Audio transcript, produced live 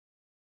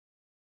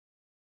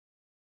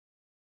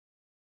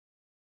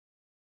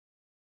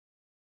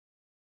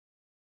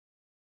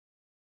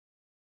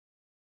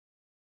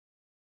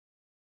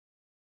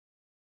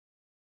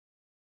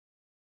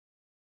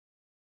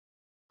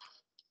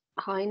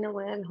Hi,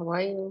 Noel. How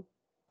are you?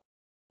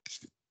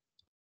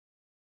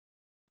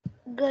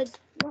 Good.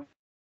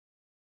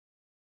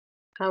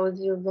 How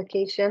was your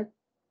vacation?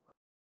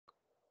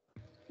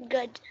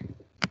 Good.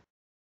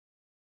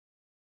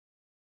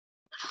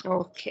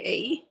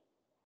 Okay.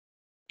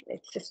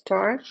 Let's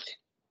start.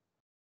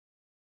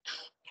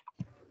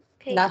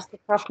 Okay. Last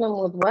problem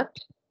with what?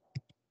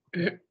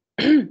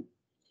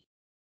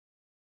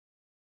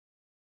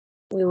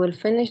 We will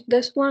finish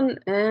this one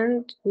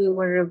and we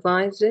will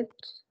revise it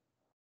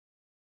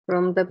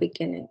from the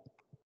beginning.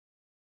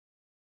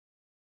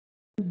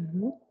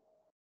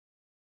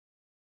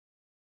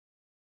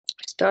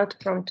 Start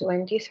from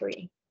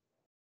 23.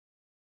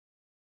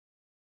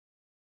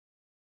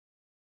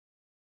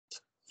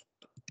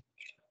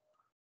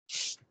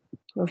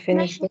 We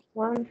finish this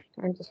one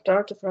and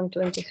start from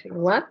 23.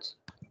 What?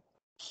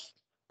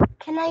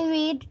 Can I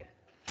read?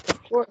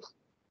 Of course.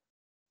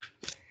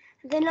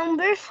 The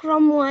numbers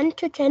from 1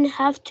 to 10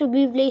 have to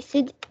be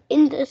placed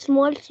in the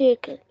small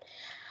circle.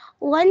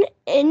 1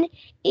 in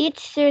each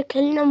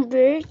circle.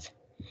 Numbers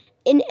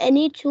in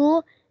any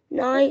 2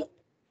 9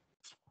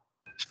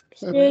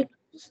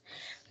 circles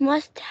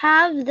must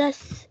have the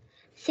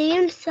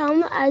same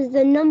sum as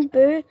the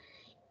number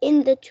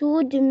in the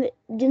 2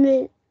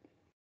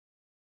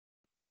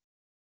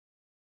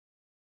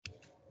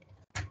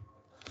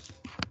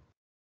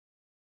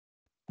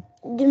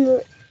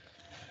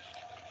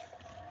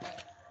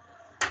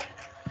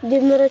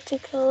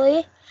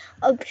 diametrically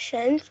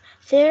opposite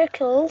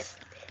circles.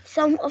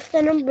 Some of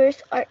the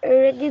numbers are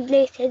already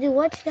placed.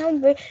 What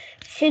number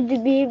should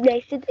be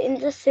placed in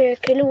the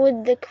circle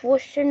with the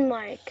question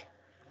mark?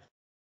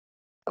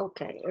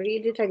 Okay,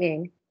 read it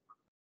again.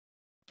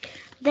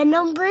 The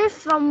numbers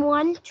from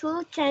 1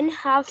 to 10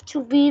 have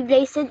to be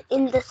placed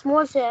in the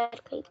small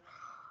circle.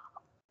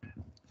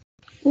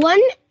 1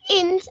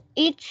 in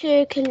each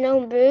circle.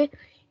 Number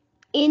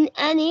in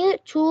any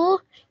 2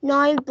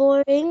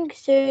 neighboring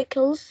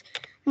circles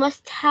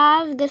must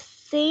have the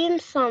same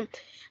sum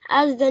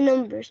as the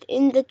numbers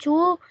in the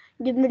 2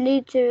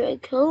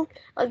 diametrical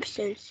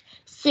opposite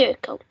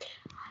circle.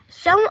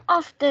 Some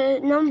of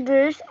the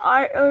numbers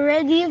are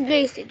already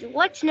placed.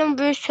 What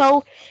numbers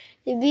shall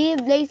be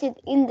placed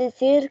in the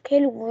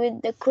circle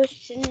with the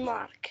question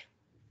mark?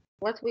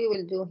 What we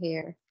will do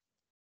here?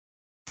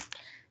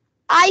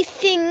 I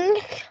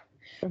think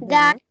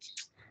that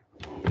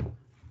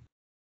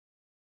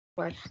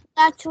What?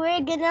 that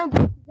we're gonna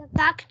put the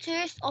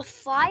factors of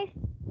 5.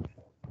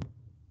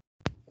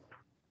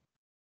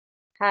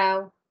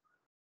 How?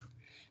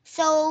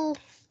 So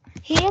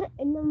here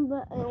in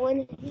number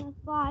when we have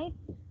 5,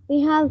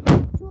 we have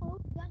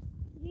 2 plus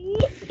 3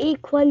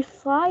 equal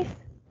 5.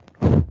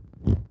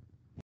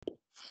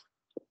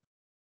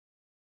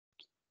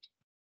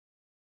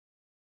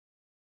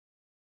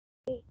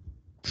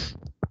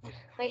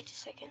 Wait a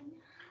second.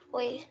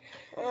 Wait.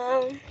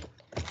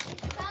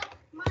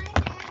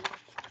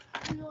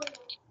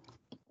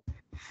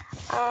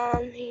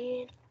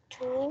 Here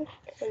 2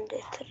 and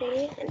the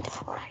 3 and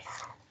 5.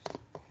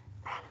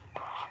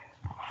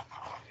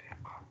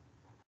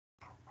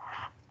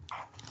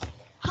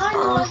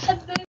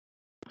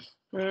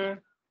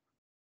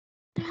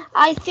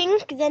 I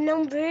think the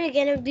number is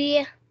gonna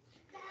be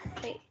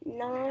 9.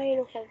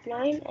 We have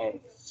 9 and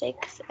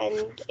 6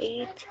 and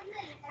 8.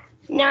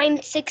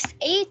 9, 6,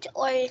 8,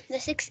 or the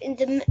 6 in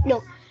the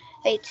no.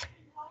 Wait.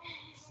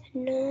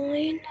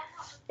 9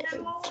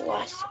 and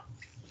plus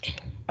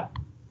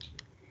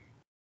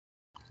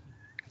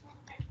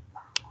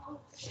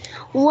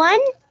 1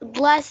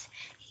 plus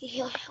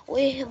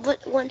we have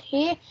put 1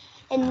 here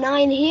and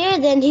 9 here.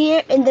 Then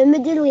here in the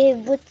middle we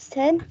have put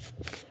 10.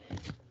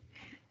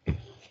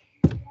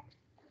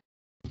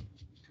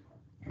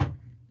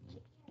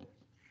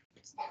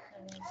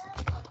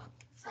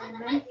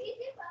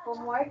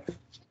 Homework.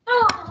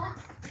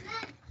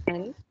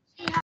 And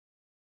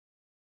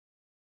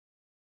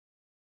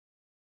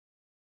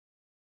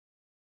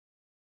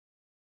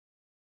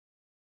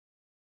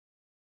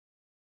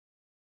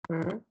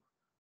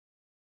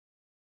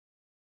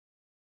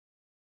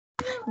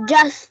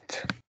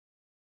Just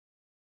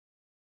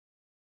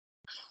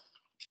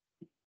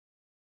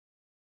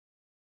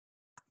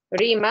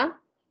Rima.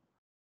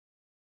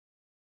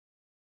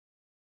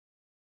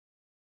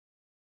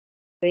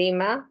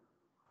 Rima.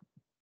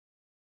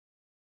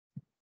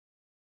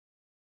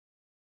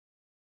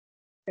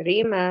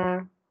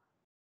 Rima.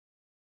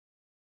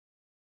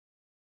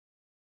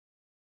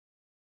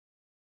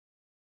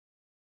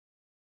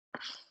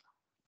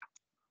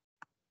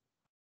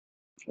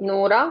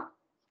 Nora.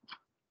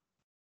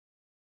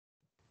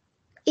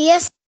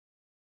 yes.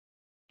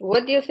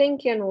 What do you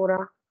think, ya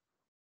Nora?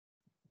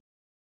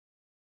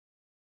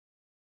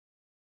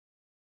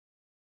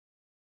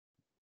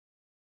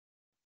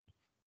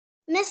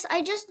 Miss,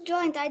 I just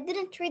joined. I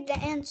didn't read the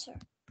answer.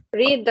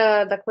 Read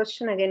the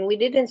question again. We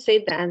didn't say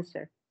the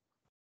answer.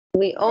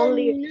 We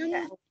only read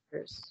the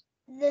answers.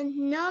 The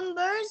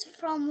numbers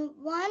from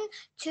 1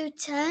 to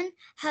 10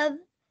 have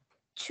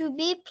to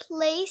be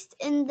placed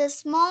in the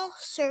small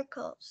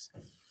circles.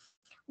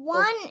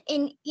 1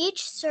 in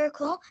each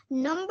circle.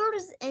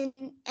 Numbers in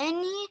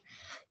any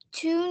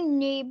two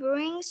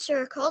neighboring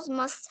circles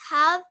must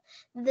have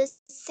the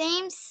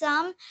same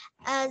sum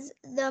as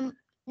the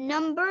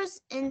numbers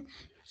in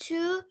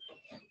two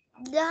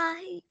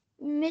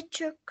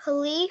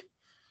diametrically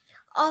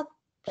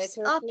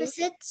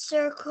opposite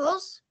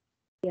circles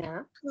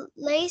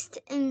placed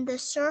in the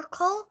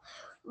circle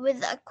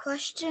with a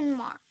question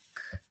mark.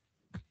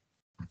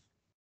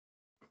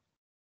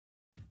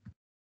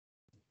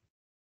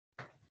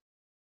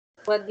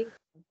 What do you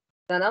think?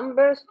 The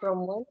numbers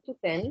from 1 to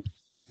 10.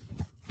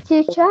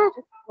 Teacher?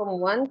 From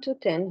 1 to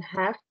 10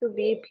 have to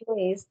be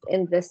placed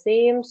in the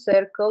same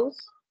circles,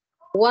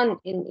 one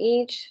in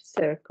each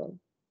circle.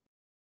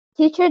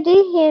 Teacher, do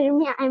you hear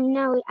me? I'm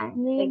now.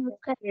 Can you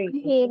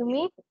hear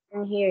me? I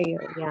can hear you.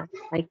 Yeah,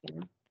 I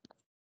can.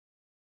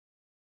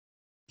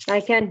 I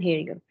can hear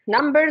you.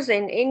 Numbers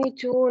in any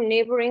two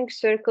neighboring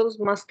circles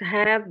must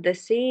have the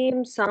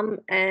same sum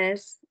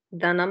as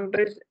the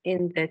numbers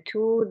in the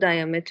two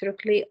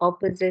diametrically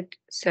opposite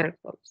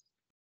circles.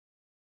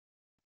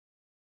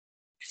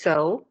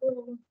 So,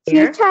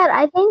 here, Teacher,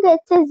 I think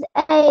it is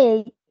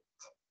 8.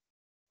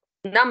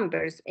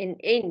 numbers in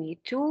any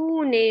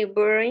two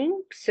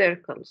neighboring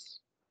circles.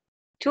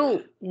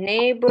 Two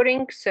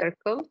neighboring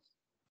circles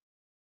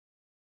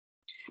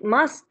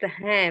must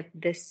have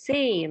the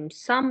same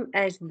sum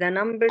as the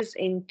numbers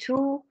in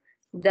two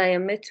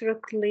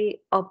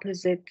diametrically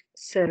opposite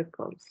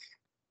circles.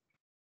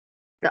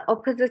 The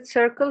opposite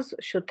circles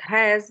should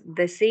have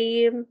the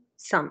same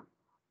sum.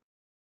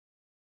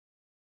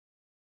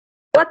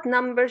 What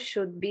number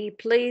should be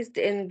placed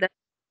in the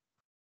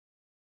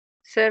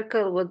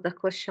circle with the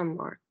question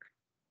mark?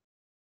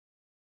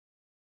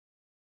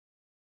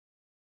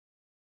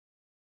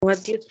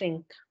 What do you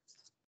think?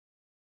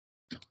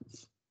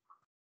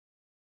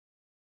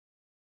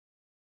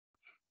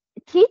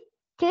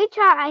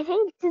 Teacher, I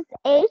think it is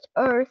 8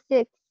 or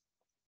 6.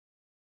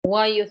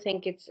 Why you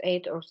think it's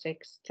 8 or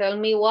 6? Tell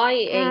me why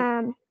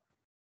 8?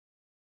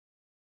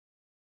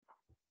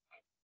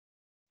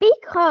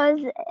 Because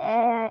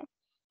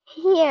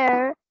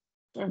here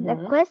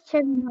the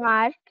question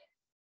mark.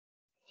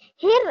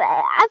 Here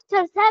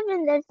after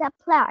 7 there's a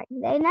blank.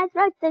 They not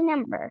write the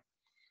number.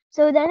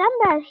 So the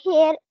number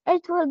here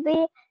it will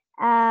be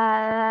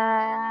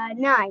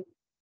 9.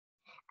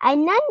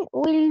 And 9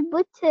 will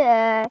put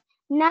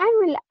 9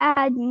 will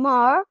add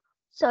more,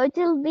 so it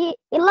will be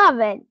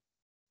 11.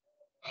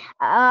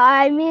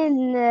 And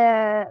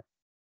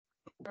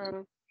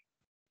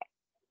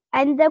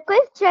the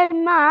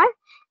question mark,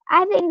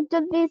 I think it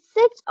will be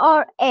 6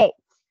 or 8.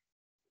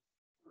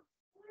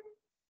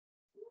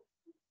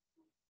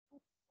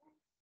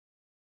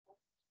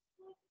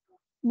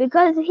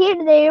 Because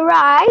here they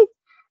write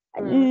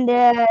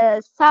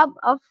the sum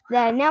of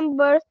the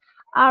numbers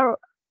are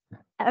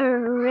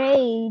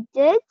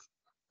rated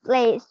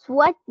place.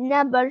 What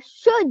number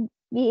should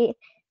be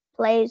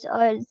placed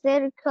or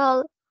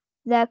circle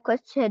the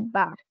question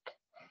mark?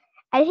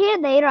 And here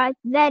they write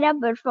the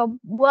number from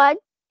 1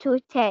 to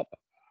 10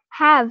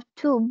 have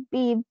to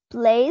be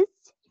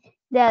placed.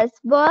 The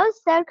small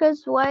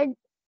circles one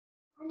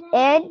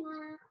in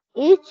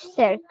each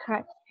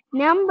circle.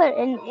 Number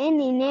in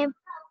any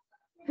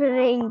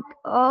neighboring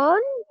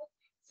on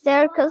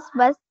circles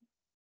must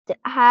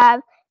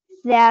have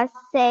the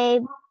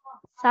same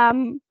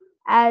sum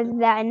as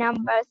the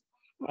numbers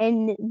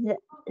in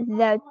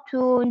the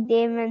two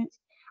dimensional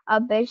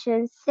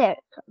opposite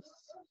circles.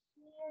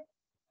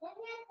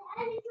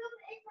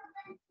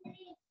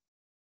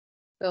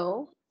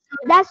 So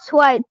that's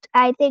why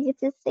I think it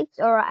is 6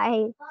 or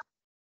 8.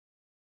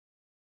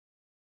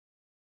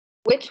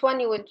 Which one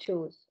you would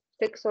choose?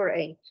 6 or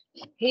 8?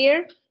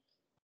 Here?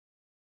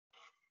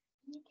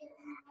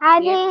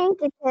 I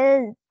think it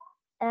is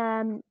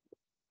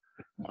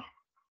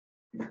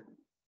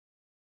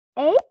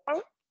 8.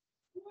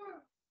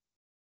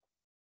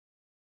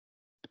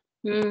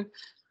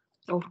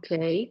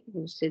 Okay,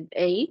 you said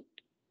 8.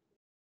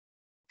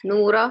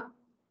 Noura,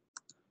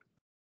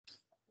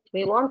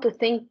 we want to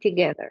think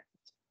together.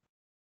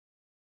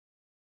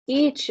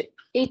 Each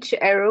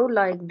arrow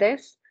like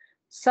this,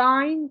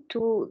 sign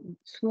to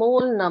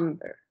small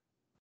number.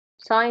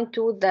 Sign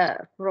to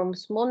from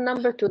small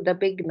number to the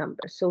big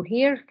number. So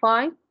here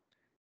 5,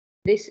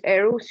 this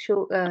arrow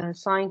show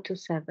sign to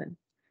 7.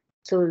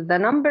 So the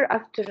number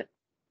after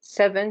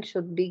 7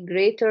 should be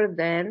greater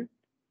than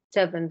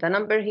 7. The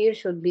number here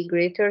should be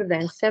greater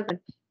than 7.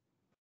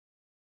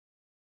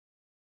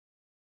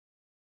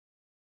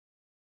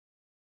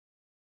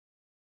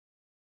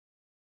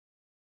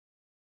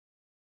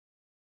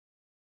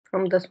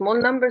 From the small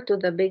number to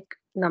the big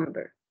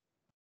number.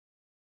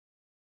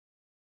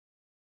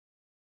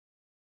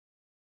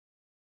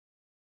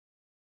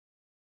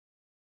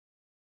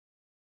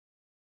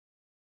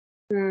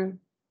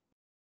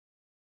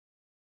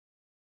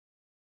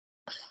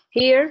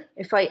 Here,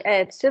 if I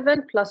add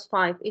 7 plus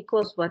 5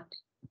 equals what?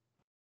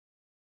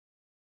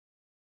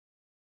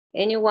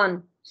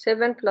 Anyone?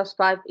 7 plus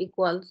 5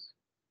 equals?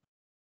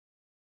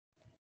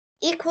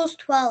 Equals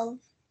 12.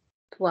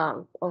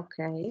 12.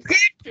 Okay.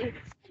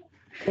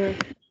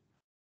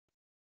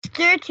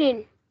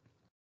 13.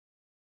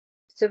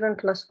 7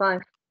 plus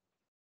 5.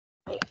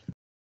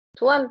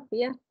 12.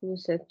 Yeah, you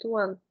said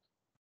 12.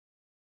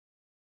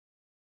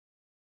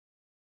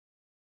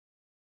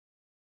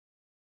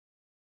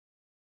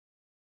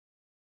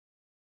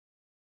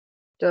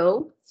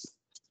 So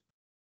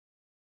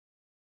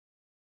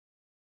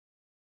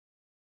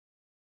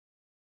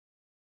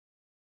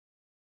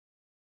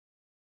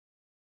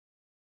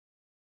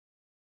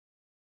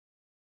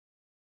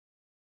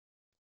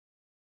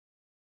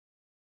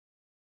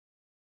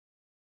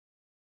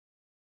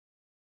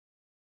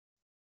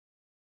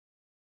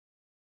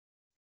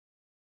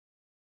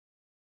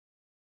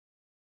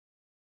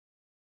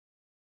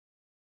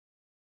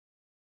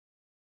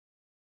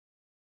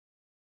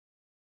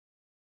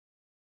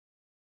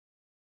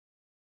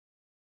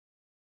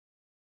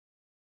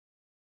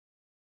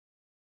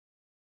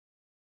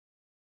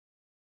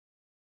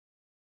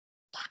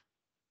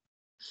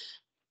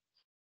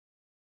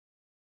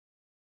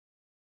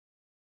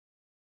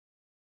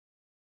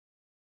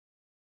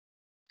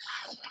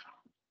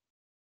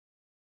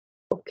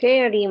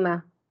okay,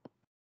 Rima.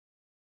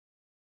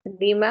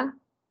 Rima?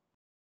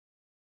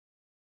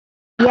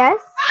 Yes.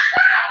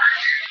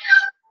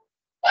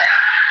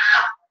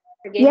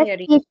 Again, Yes,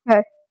 Rima.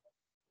 teacher.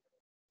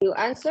 You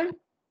answer?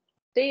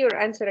 Say your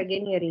answer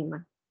again,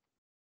 Rima.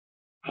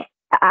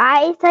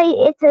 I say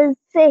it is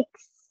 6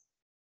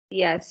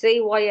 Yeah, say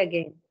why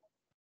again.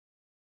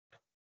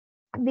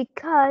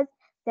 because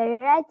they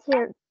write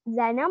here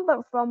the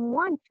number from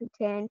 1 to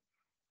 10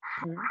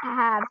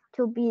 have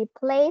to be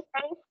placed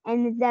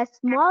in the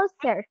small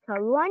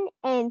circle 1,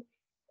 and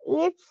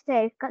each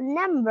circle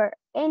number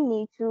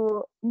any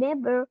two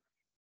neighbor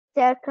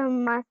circle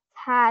must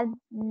have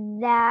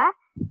the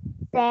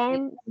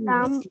same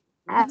sum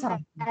as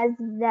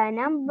the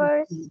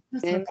numbers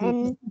in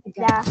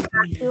the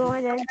two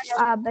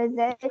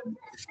opposite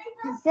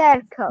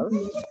circles.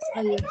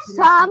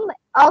 Some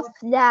of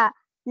the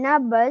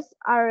numbers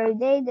are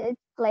related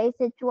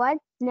places. What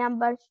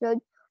number should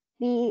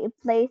be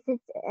placed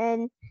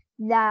in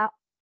the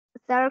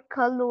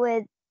circle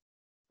with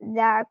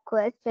the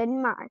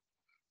question mark?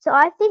 So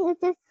I think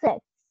it is 6.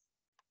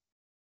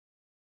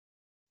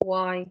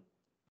 Why?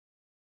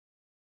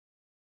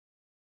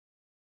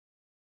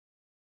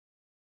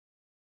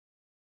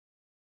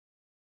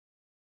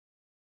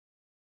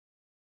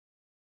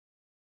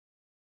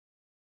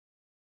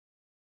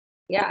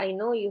 Yeah, I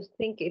know you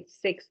think it's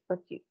 6, but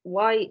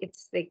why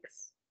it's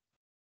 6?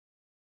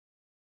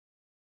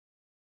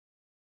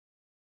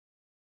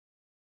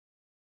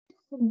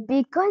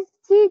 Because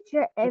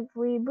teacher, if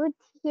we put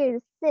here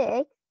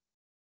 6,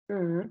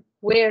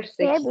 Where here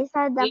 6?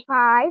 beside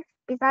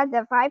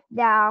the 5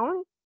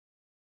 down,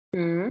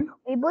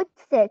 we put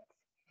 6.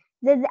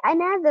 There's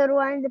another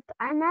one,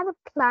 another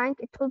plank,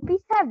 it will be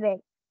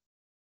 7.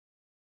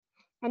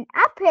 And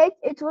up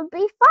it will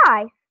be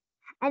 5.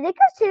 And the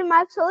question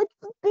mark, so it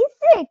will be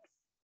 6.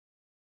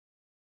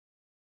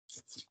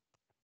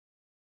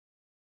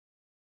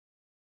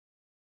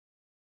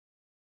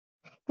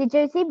 Did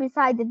you see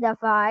beside the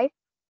 5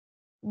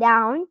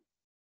 down?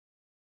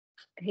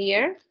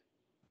 Here?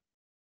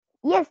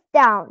 Yes,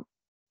 down.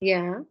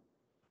 Yeah.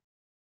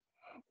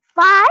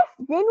 5,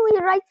 then we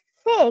write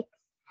 6.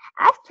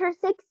 After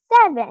 6,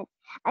 7.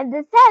 And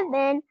the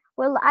 7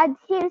 will add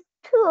here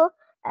 2.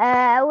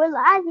 Will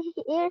add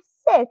here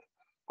 6.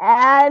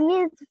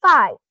 Means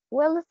 5.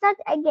 We'll start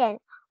again.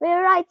 We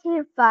write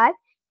here 5.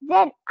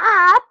 Then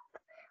up,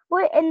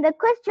 we in the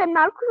question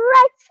mark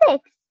write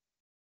 6.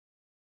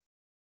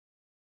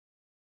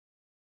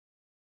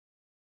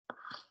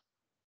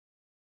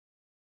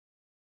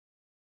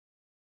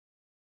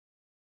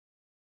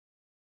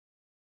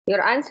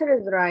 Your answer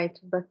is right,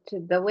 but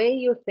the way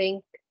you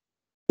think.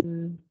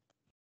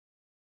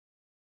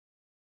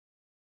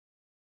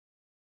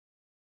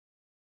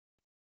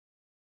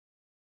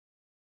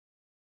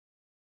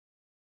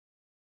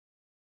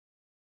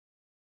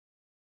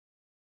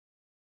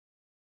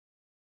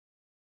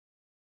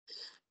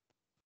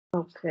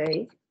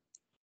 Okay.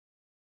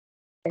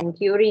 Thank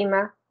you,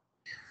 Rima.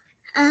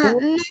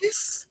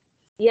 Miss,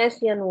 Yes,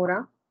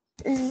 Yanura.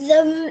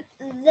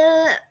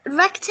 the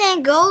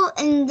rectangle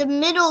in the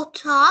middle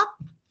top,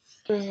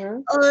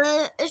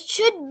 it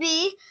should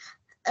be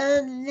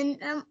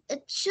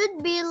it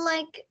should be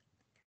like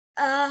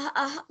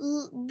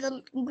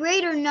the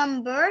greater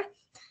number,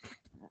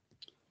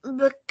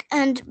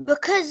 and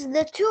because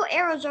the two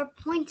arrows are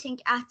pointing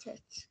at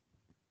it.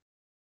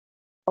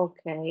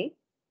 Okay.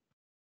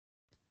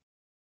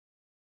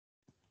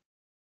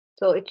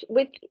 So it's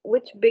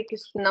which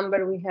biggest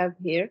number we have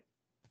here?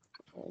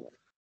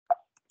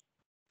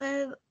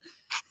 I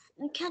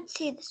can't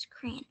see the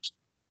screen.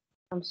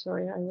 I'm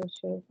sorry, I will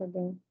show it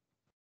again.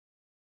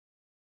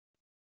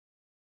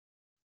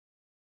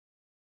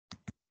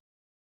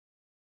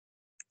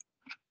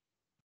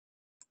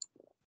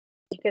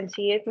 You can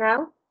see it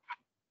now?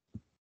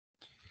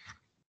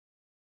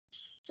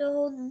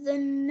 So the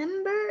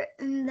number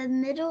in the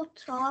middle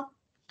top,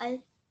 I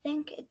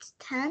think it's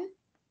 10.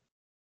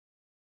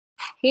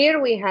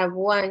 Here we have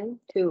 1,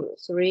 2,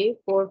 3,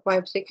 4,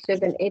 5, 6,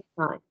 7, 8,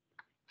 9.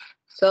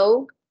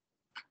 So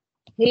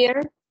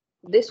here,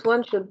 this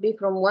one should be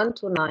from 1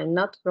 to 9,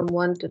 not from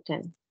 1 to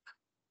 10.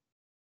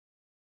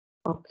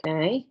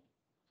 Okay.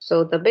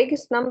 So the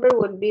biggest number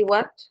will be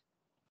what?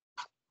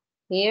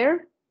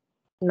 Here,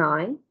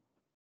 9.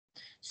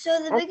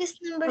 So the biggest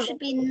number should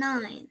be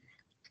 9.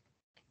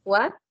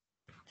 What?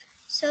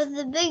 So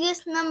the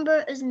biggest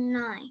number is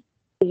 9.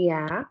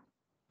 Yeah.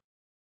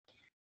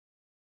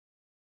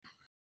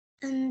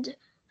 And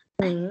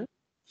I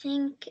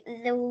think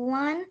the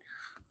one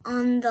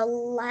on the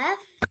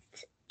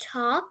left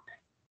top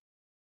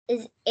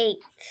is 8.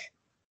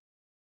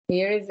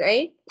 Here is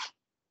 8.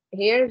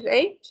 Here is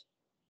 8.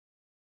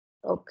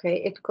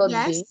 Okay, it could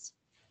be.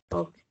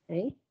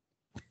 Okay.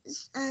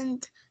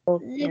 And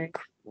Okay.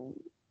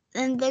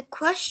 the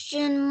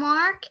question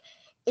mark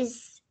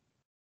is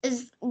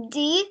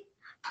D,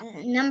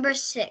 number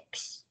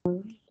 6.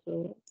 1,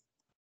 2,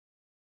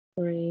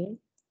 3,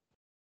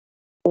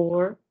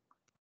 4,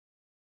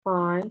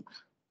 5,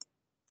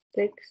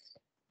 6,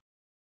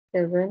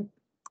 7,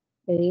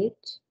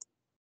 8,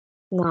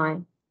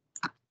 9.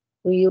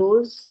 We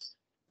use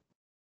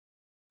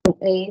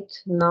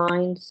 8,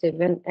 9,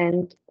 7,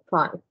 and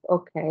 5.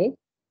 Okay.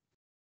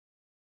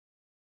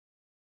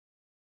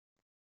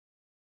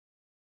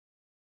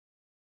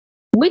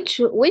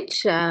 Which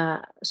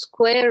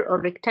square or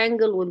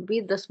rectangle will be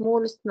the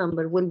smallest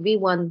number? Will be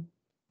 1.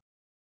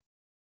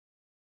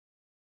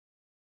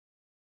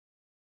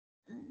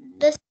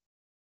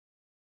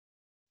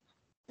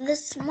 The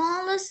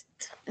smallest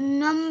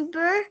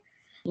number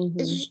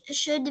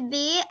should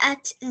be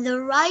at the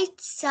right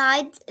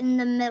side in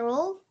the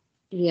middle.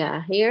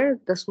 Yeah, here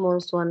the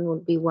smallest one will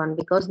be 1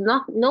 because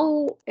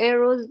no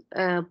arrows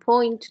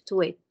point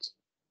to it.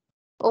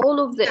 All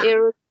of the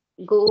arrows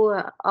go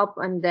up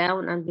and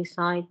down and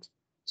beside.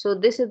 So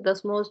this is the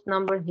smallest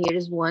number. Here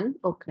is 1.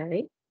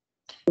 Okay.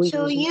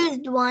 So we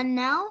used 1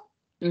 now.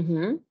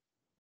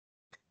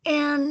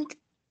 And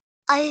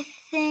I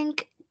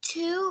think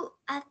 2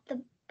 at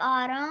the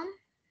bottom.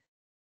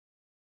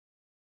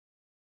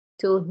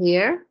 2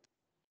 here.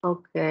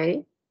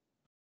 Okay.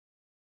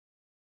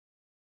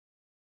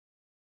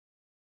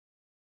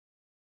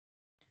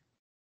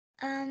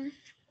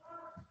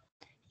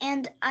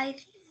 And I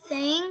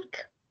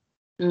think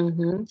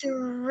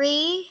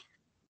 3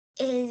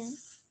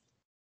 is.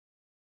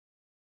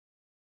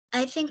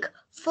 I think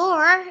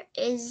 4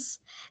 is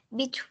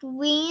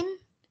between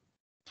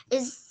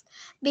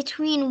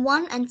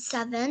 1 and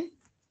 7.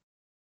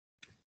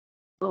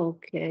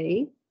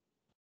 Okay.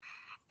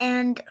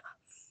 And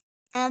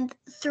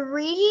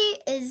 3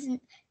 is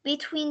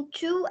between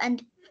 2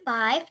 and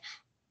 5.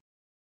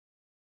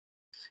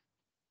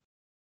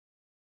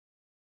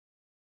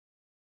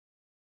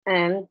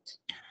 And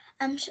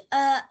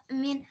I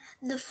mean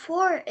the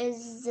 4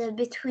 is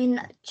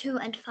between 2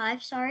 and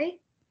 5, sorry.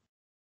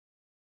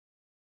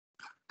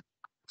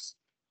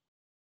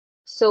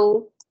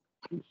 so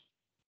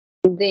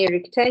the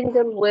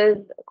rectangle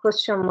with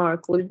question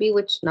mark will be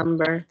which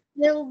number?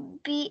 Will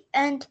be,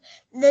 and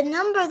the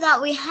number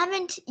that we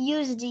haven't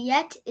used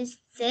yet is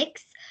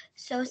 6.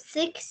 So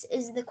 6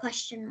 is the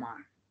question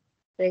mark.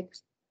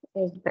 6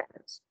 is the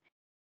answer.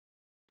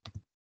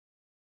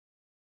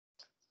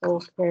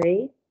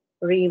 Okay.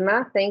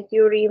 Rima, thank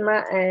you,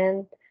 Rima,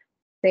 and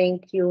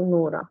thank you,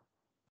 Noura.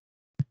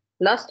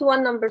 Last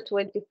one, number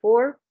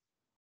 24.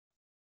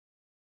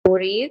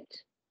 Read.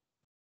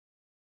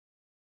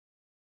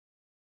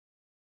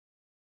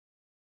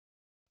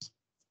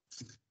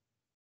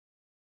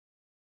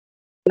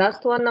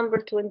 Last one,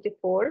 number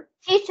 24.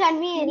 Teacher,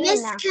 me,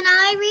 Miss, can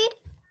I read?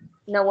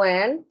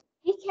 Nawal.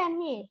 Teacher,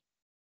 me.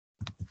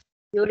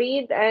 You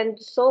read and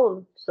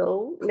solve.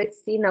 So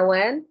let's see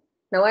Nawal.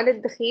 Nawal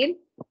الدخيل.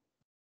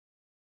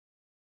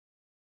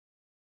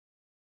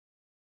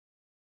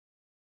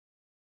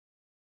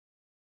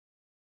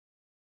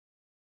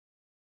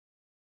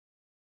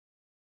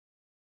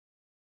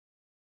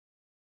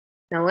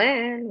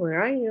 Nawal,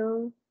 where are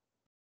you?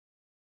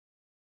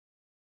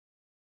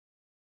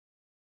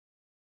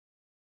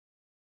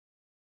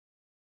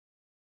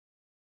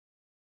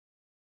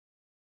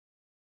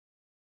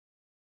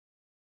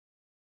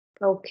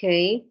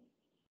 Okay.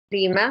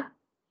 Rima.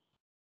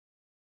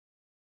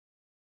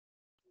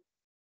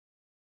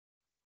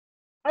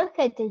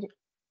 Okay, teacher.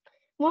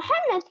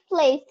 Muhammad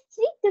placed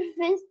 3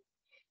 different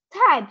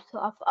types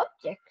of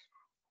objects.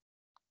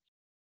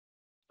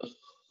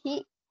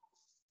 He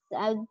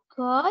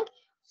circle,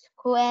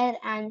 square,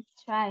 and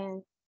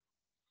triangle.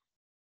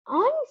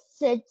 On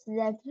set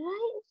the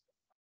right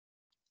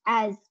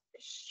as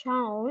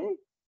shown.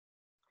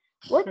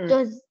 What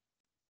does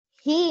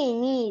he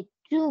need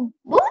to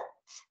put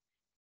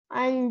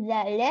on the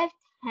left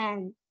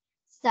hand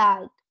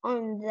side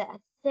on the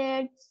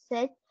third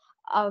set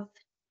of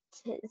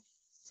scales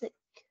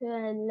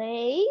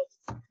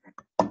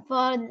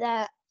for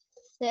the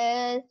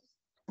third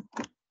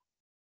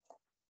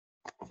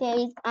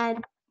case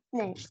and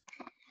next?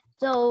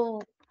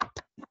 So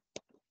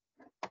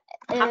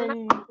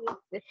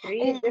the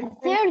three in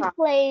different third types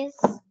place,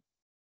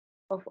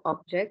 of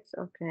objects.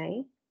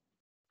 Okay.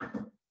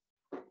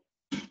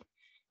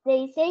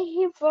 they say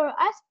here for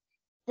us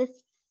the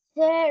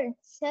third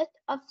set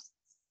of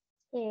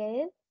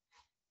skills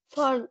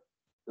for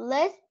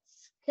less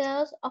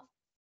skills of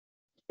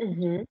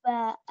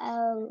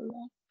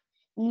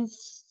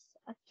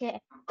okay.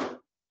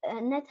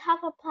 Not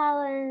have a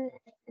balance.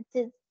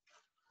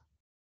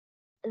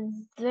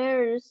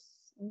 There's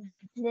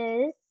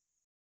this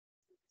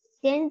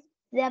since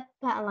the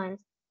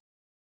balance.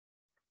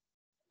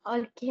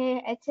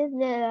 Okay, it is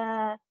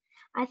the.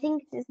 I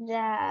think it is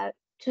the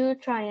two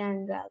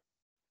triangles.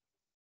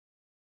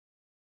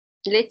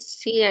 Let's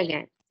see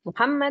again.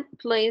 Muhammad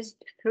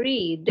placed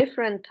three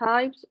different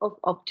types of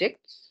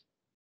objects: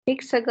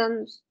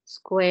 hexagons,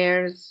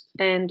 squares,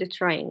 and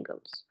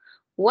triangles.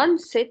 One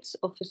set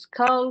of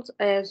skulls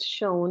as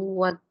shown.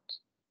 What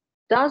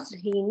does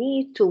he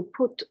need to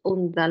put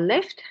on the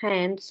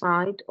left-hand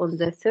side on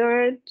the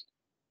third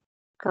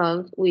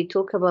skull? We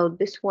talk about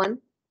this one.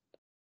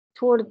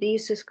 For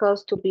these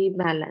skulls to be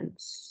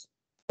balanced.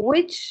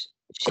 Which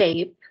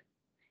shape,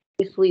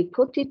 if we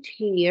put it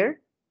here,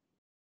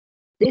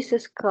 this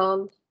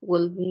skull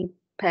will be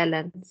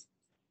balanced?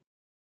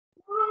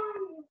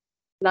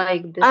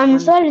 Like this I'm one.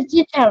 sorry,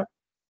 teacher.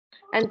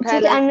 And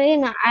Teacher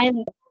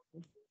balanced.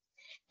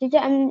 Teacher,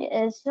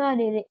 I'm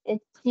sorry,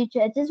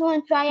 teacher. It is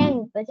one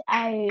triangle, but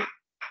I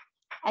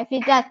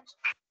forgot.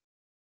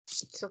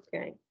 It's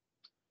okay.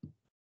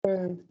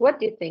 What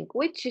do you think?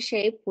 Which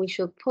shape we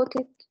should put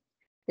it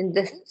in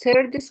the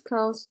third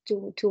skulls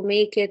to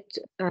make it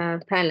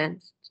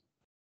balanced?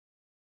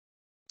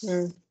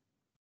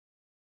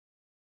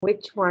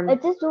 Which one?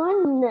 It is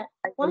one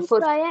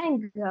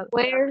triangle.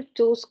 Square,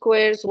 two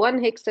squares,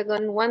 one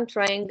hexagon, one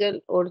triangle,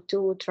 or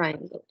two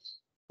triangles?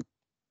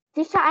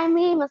 Teacher, I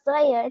mean,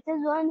 Masaya, it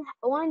is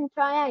one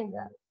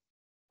triangle.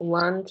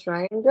 One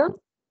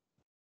triangle?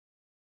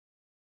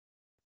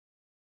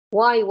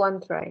 Why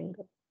one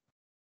triangle?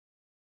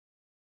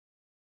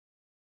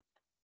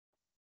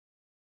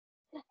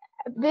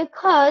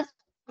 Because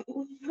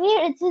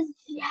here it is,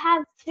 you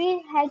have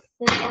three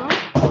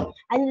hexagons,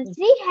 and the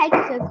three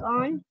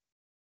hexagons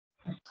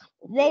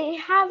they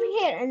have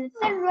here, and the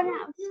third one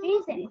have three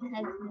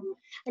hexagons,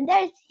 and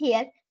there's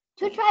here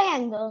two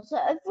triangles. So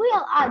if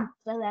we'll add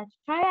the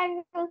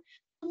triangle,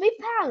 will be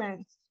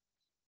balanced.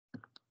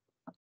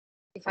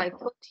 If I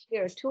put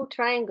here two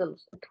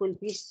triangles, it will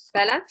be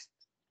balanced?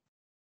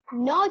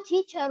 No,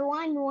 teacher,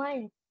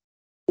 one.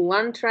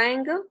 One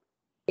triangle?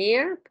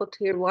 Here, put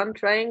here one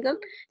triangle.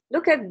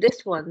 Look at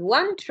this one.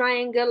 One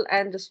triangle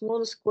and a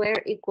small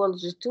square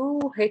equals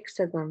two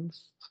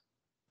hexagons.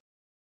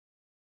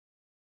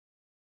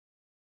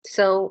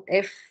 So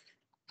if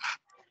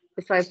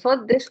I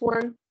put this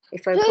one,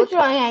 if I put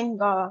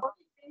triangle,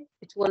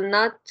 it will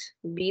not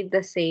be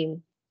the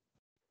same.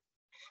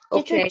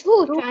 Okay,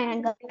 two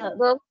triangles.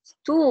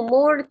 Two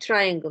more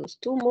triangles.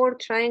 Two more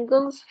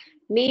triangles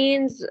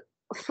means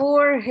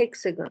four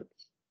hexagons.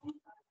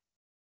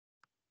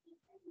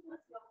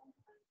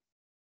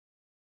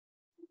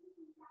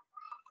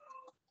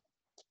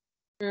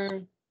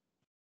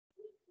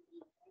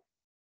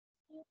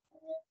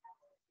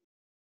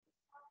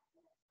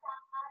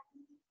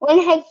 One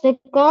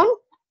hexagon.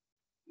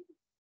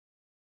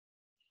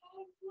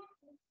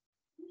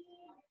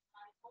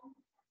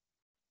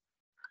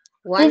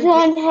 This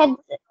one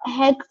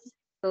hex.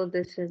 So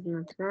this is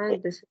not right.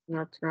 This is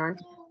not right.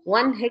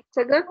 One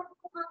hexagon.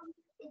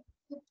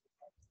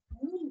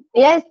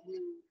 Yes.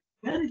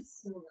 Okay,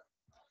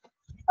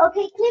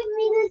 give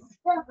me this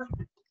stuff.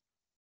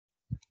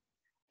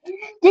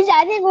 This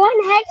I think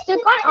one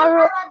hexagon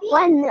or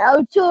one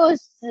or two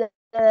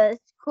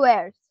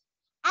squares.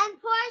 And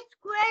 4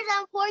 squares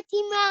and 40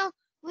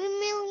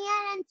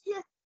 million and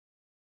 2.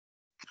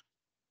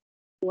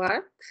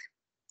 What?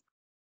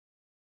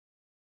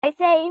 I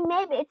say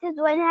maybe it is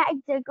one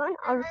hexagon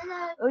or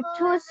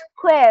two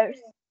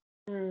squares.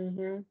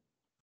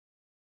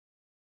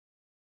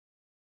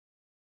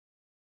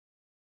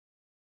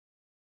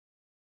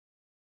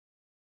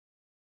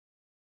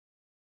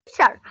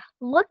 Sure.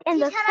 Look in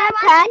the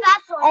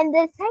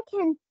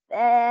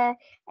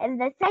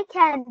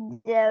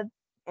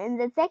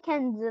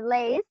second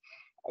lace,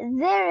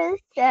 there is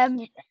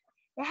the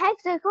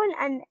hexagon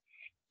and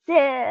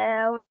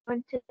 1,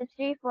 2,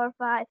 3, 4,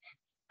 5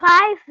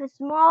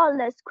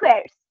 small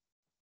squares,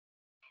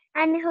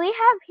 and we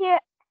have here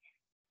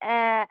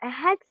a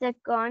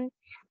hexagon,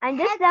 and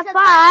this the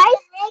 5.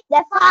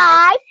 The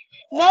 5,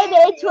 maybe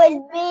it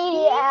will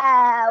be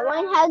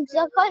one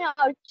hexagon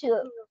or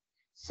 2.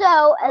 So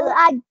I'll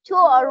add 2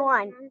 or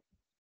 1.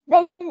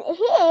 Then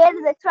here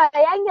the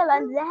triangle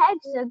and the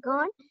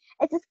hexagon,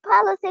 it is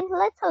balancing a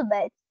little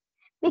bit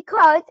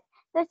because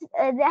the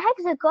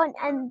hexagon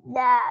and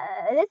the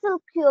little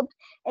cube,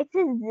 it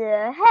is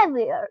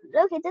heavier.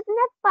 Look, it is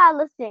not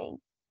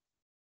balancing.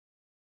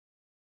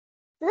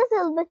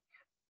 Little bit.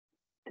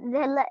 In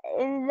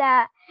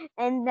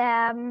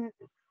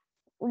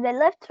the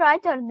left,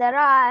 right, or the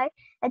right,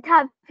 it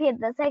have here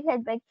the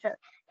second picture.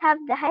 It have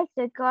the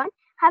hexagon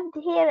have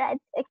here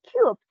a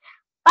cube.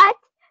 But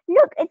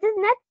look, it is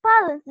not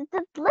balanced. It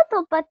is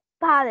little bit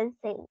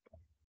balancing.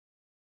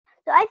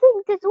 So I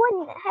think it is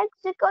one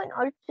hexagon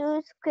or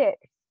two squares.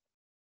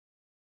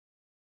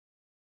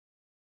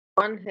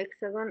 One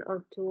hexagon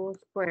or two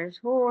squares.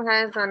 Who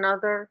has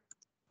another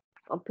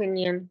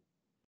opinion?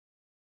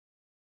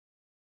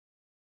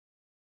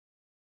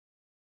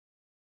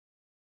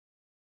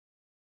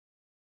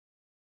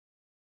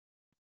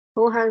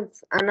 Who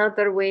has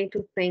another way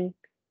to think?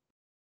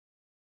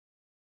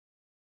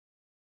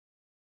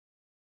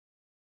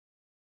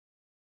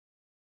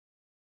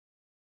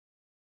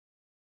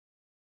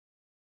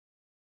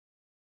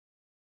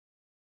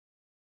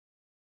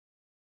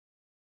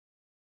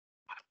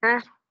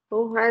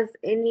 Who has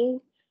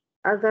any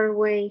other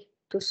way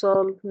to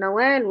solve?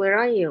 Nawal, where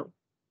are you?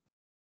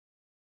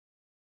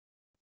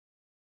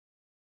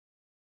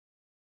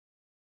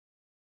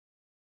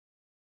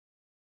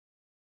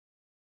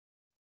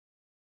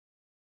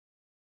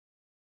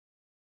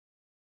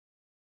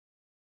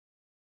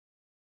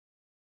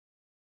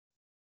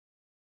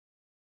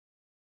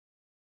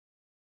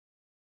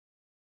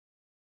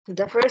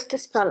 The first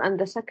spell and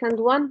the second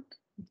one,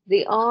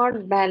 they are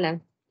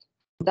balanced.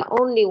 The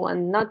only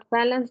one not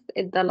balanced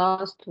is the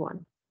last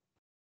one.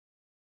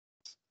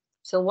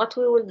 So what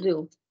we will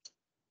do?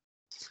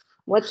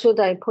 What should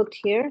I put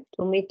here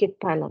to make it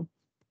balanced?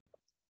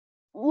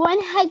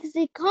 One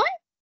hexagon?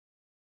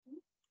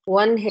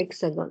 One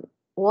hexagon.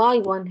 Why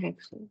one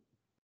hexagon?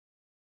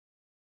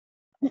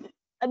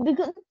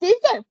 Because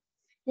the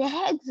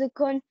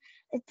hexagon,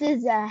 it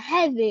is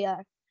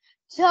heavier.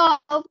 So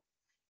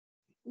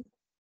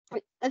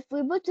if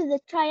we put the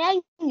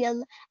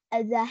triangle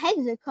as a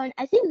hexagon,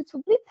 I think it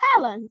will be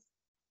balanced.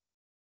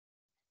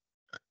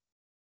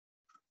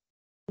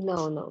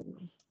 No, no,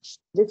 no.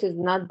 This is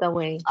not the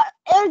way.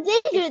 Or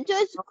these are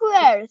two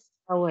squares.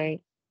 The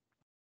way.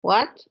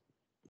 What?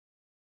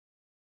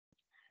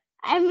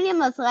 I'm really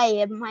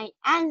مصغير. My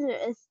answer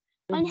is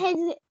one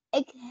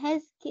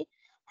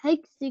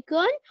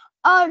hexagon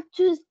or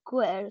two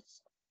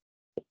squares.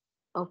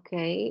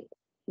 Okay,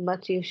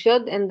 but you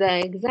should in the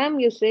exam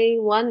you say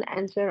one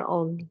answer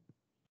only.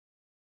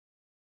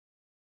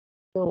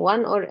 So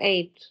 1 or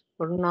 8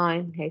 or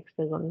 9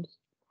 hexagons.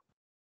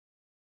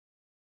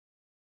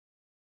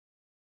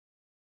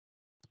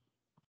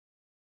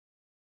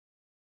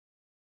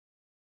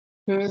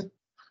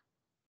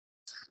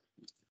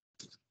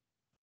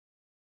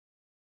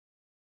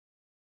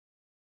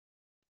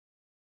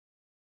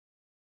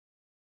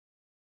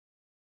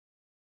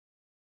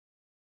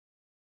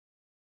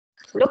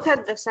 Look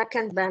at the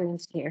second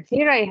balance here.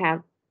 Here I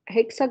have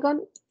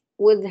hexagon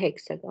with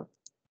hexagon.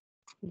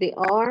 They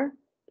are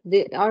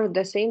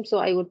the same, so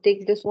I will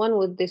take this one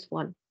with this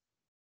one.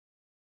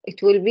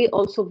 It will be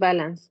also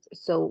balanced.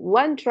 So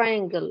one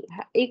triangle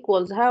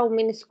equals how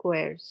many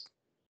squares?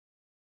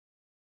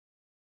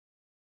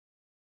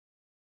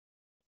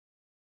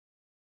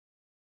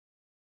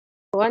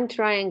 One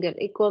triangle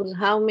equals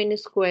how many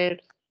squares?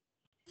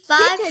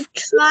 Five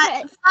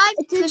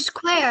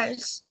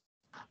squares.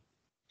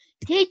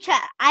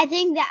 Teacher, I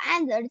think the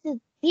answer is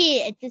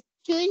here. It is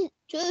two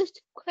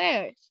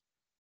squares.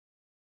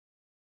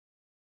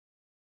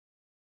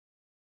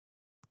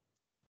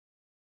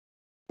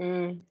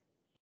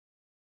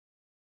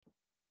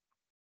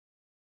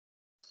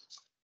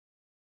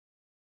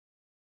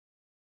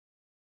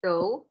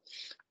 So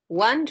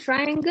one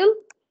triangle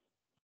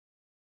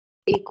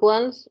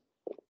equals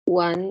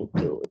 1,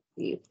 2,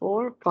 3,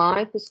 4,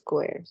 5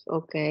 squares.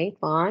 Okay,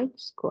 5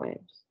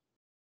 squares.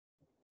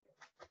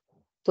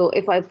 So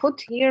if I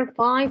put here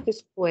 5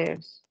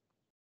 squares,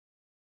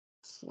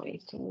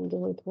 wait, I'll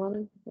do it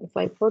one. If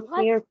I put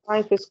here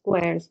 5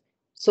 squares,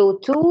 so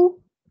 2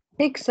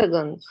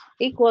 hexagons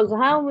equals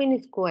how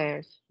many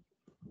squares?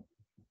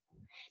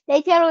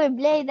 Later we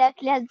play the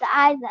close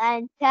eyes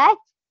and touch.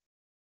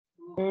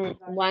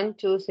 1,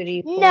 2,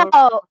 3, 4.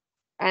 No.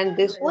 And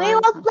this we one.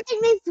 will play,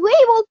 Miss.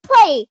 We will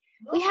play.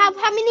 We have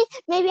how many?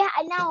 Maybe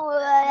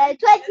now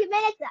 20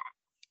 minutes.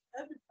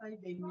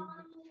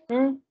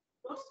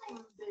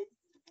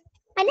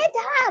 I need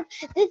to have.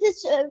 This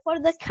is for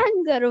the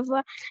kangaroo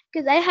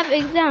because I have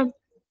exam.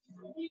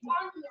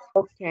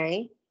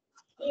 Okay.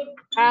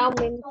 How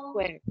many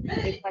squares?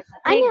 If I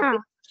take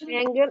this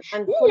triangle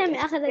and put it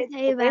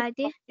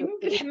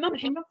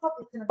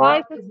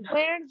 5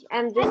 squares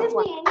and this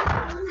one.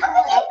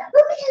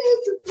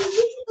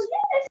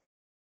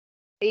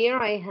 Here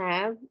I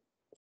have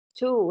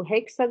 2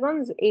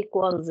 hexagons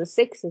equals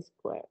 6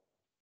 squares.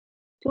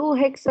 2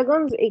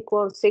 hexagons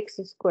equals 6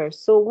 squares.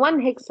 So 1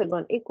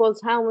 hexagon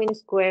equals how many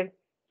squares?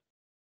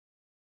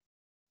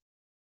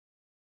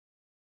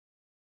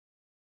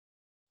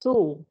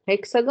 2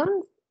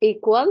 hexagons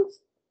equals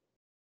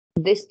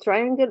this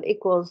triangle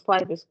equals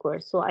 5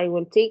 squares. So I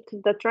will take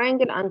the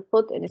triangle and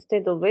put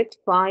instead of it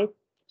 5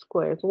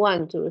 squares.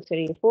 1, 2,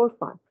 3, 4,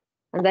 5.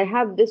 And I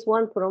have this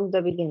one from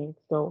the beginning.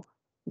 So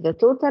the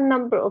total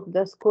number of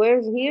the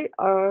squares here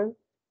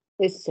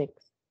is 6.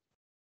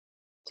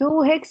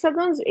 2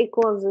 hexagons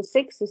equals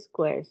 6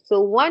 squares.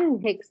 So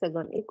 1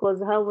 hexagon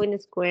equals how many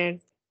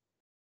squares?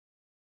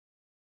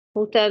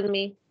 Who tell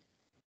me?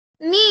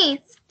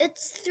 Me.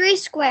 It's 3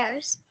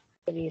 squares.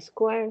 3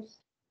 squares.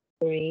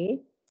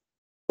 3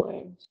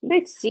 squares.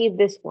 Let's see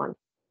this one.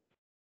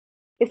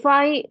 If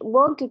I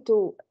wanted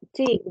to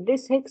take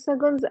this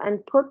hexagons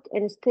and put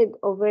instead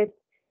of it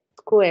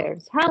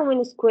squares, how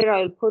many squares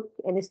I'll put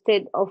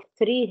instead of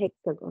 3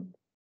 hexagons?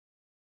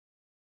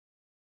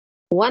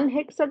 1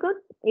 hexagon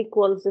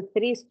equals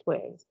 3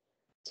 squares.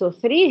 So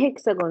 3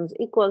 hexagons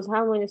equals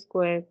how many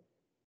squares?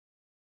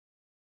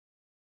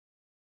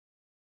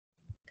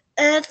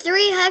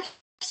 3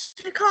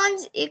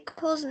 hexagons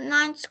equals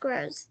 9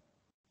 squares.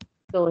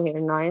 So here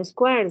 9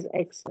 squares.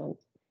 Excellent.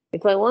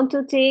 If I want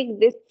to take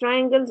these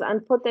triangles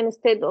and put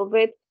instead of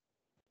it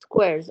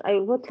squares, I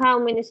will put how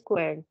many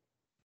squares?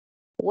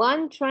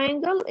 1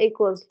 triangle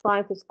equals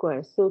 5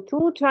 squares. So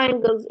 2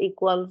 triangles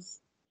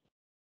equals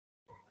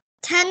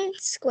 10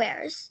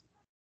 squares.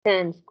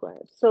 10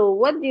 squares. So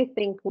what do you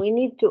think? We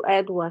need to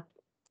add what?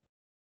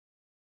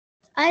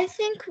 I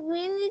think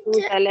we need To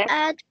to the left.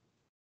 add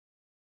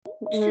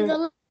to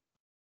the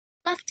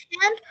left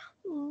hand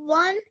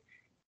one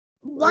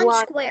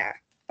One.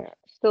 square.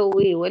 So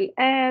we will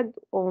add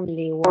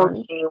only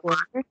 1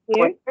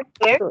 square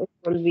here. So it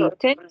will be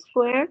 10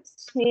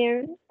 squares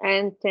here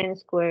and 10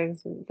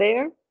 squares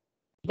there.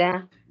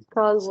 The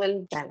skull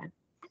will balance.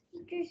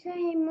 Teacher,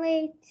 I'm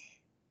late.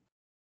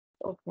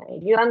 Okay.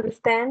 Do you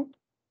understand?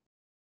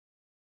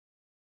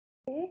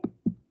 Mm.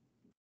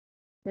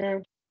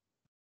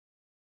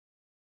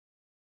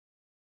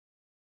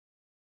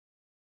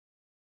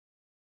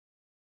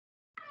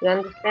 You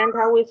understand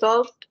how we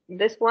solved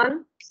this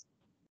one?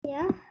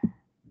 Yeah.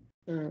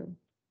 Mm.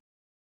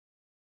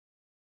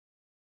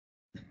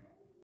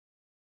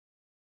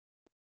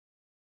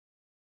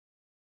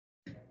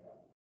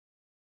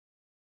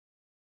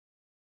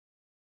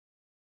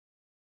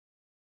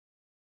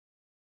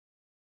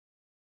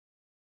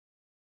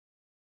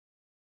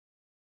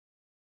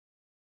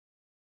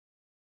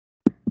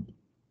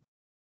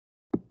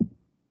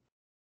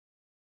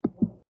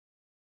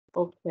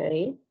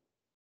 Okay.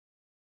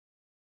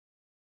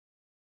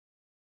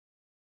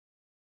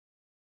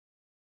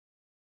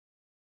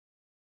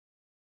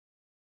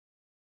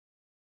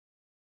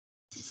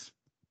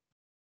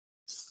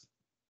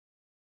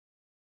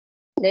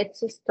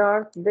 Let's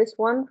start this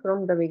one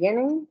from the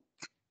beginning.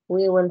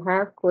 We will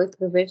have quick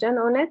revision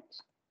on it.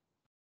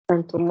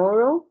 And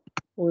tomorrow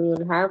we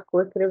will have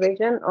quick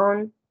revision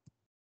on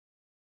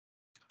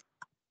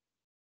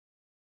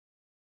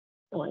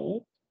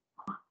wait.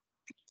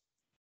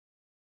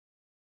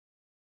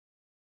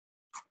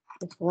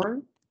 This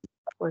one,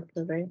 quick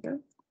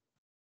revision.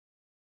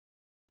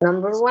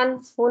 Number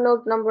 1, who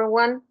knows number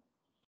 1?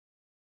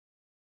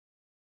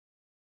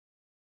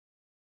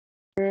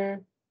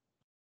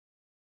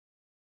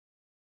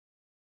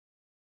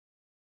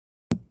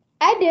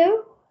 I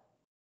do.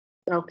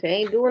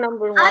 Okay, do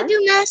number 1. I do,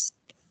 miss.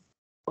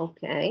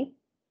 Okay.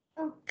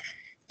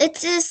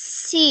 It is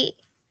C.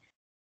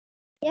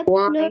 Yep.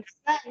 Why? No,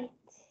 right.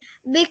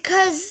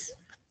 Because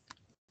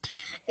Take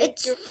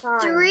it's your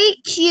time. 3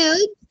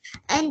 cubes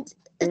and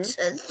it's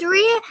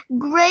 3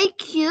 gray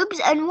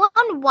cubes and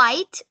 1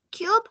 white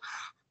cube.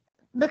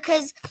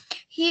 Because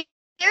here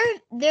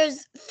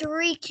there's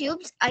 3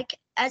 cubes,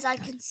 as I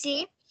can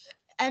see,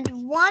 and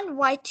 1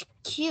 white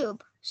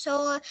cube.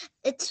 So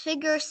it's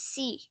figure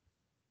C.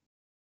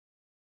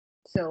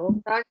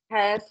 So that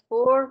has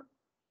 4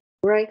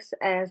 bricks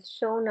as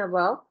shown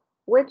above.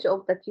 Which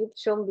of the cubes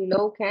shown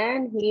below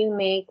can he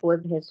make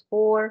with his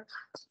 4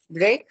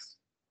 bricks?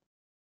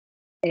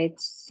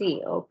 It's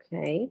C,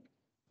 okay.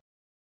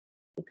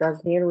 Because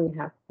here we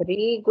have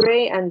 3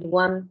 gray and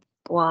 1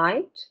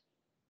 white.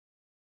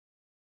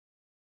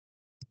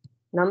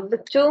 Number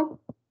 2.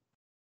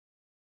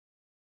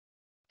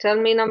 Tell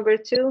me number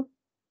 2.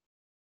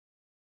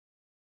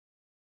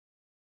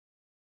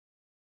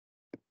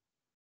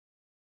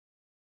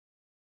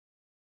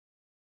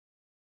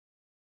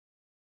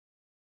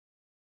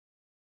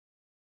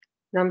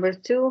 Number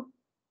 2.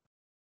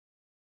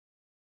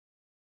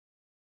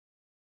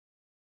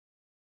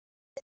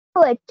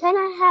 Can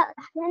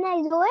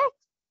I do it?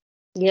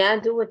 Yeah,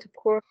 do it, of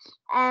course.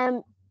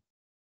 Okay,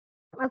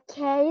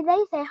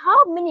 they say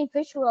how many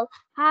fish will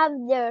have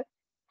their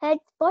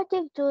heads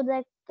pointed to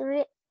the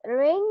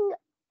ring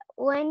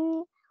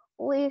when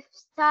we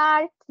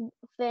start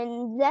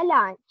in the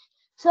line.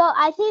 So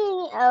I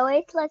think,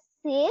 wait, let's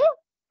see.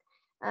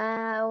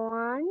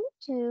 1,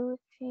 2,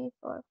 3,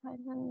 4, 5,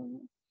 6.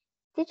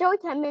 Teacher,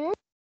 wait a minute.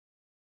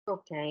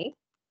 Okay.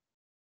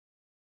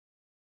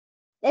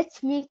 Let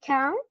me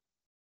count.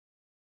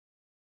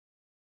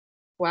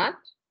 What?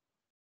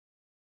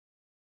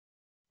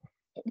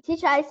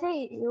 Teacher, I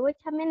say wait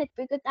a minute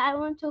because I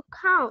want to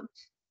count.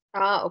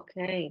 Ah,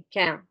 okay.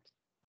 Count.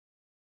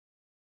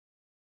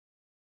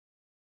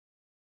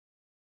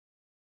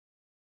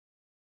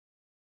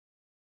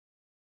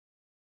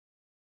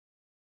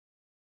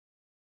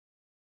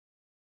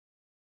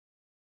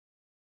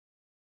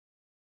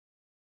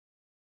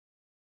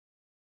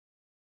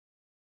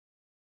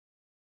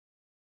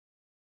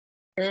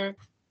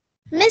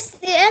 Miss,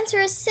 the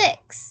answer is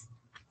 6.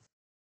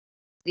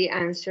 The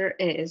answer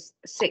is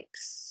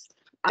 6.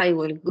 I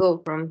will go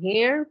from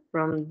here,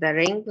 from the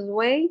rings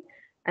way,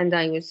 and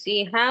I will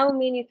see how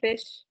many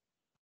fish.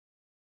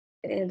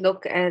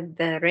 Look at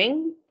the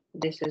ring.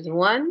 This is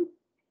 1,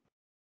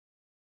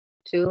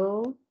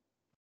 2,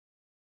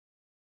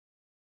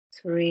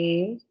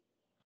 3,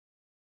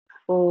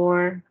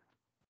 4,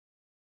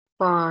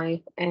 5,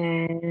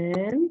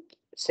 and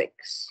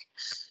 6.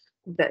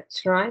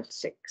 That's right,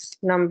 6.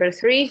 Number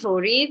 3, who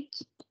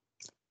reads?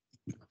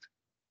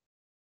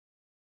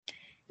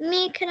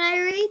 Me, can I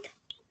read?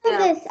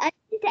 This, I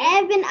didn't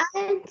have an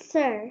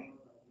answer.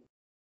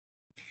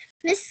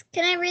 Miss,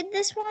 can I read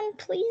this one,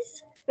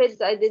 please?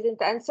 Kids, I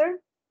didn't answer.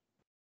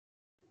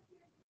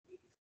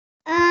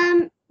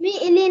 Me,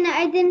 Elena,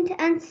 I didn't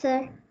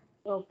answer.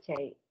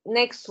 Okay,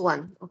 next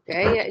one.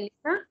 Okay,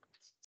 Elena.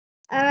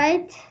 All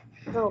right.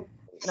 So,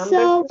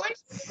 so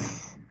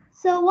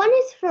one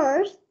is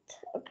first.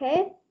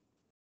 Okay.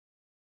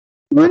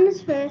 One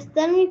is first.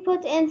 Then we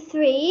put in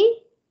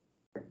 3.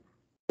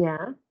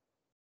 Yeah.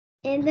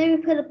 And then we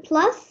put a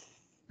plus.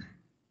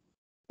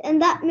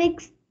 And that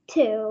makes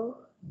 2.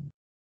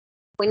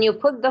 When you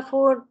put the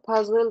 4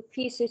 puzzle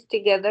pieces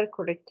together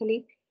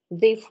correctly,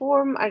 they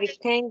form a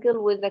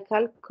rectangle with a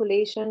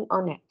calculation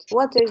on it.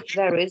 What is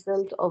the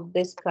result of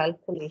this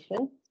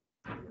calculation?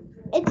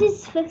 It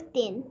is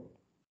 15.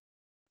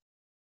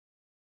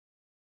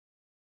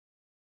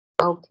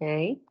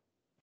 Okay.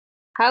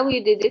 How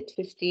you did it,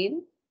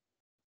 15?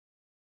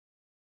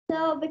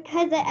 So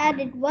because I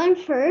added 1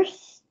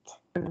 first,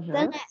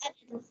 then I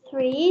added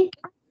 3.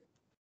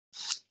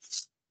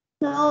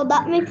 So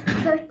that makes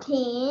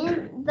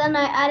 13. Then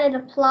I added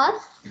a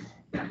plus,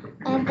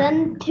 and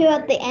then 2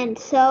 at the end.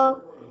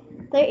 So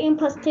 13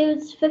 plus 2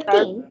 is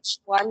 15.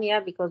 1, yeah,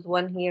 because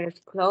 1 here is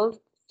closed.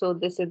 So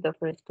this is the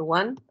first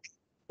one.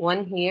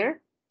 1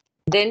 here.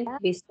 Then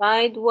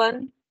beside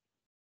 1,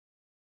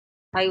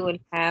 I will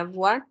have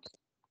what?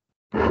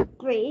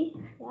 3.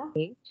 Yeah.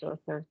 Okay, so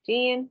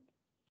 13.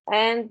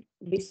 And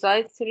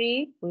beside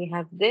 3, we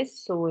have this,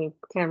 so we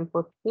can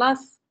put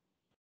plus.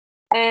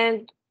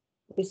 And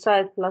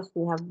beside plus,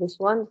 we have this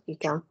one, we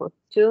can put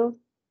 2.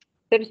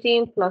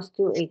 13 plus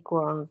 2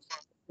 equals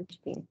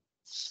 15.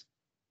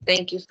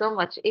 Thank you so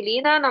much.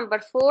 Elena, number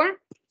 4.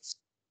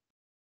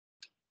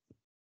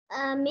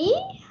 Me?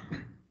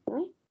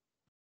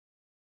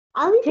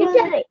 I'll be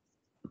Teacher,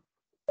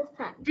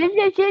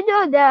 doing she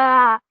do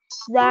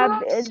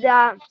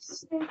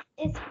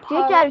it's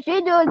teacher,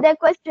 she do the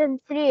question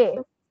 3.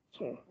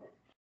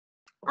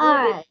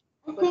 Alright.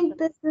 I think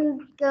this is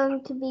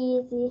going to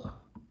be easy.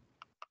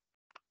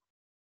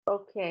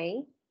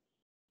 Okay.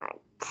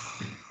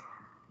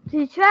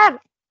 Teacher,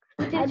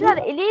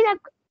 Elena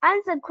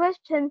answer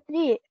question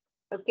 3.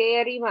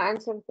 Okay, Arima,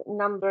 answer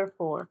number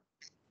 4.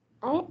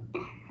 Alright.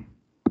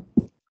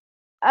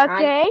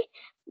 Okay.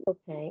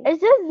 Okay. Is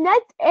this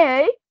not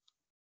A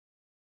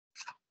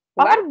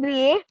What? or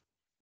B?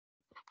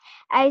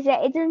 I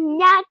said it is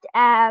not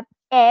A.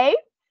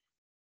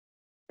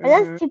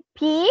 That's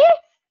P.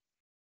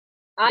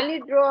 Ali,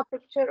 draw a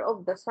picture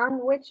of the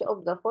sun. Which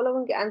of the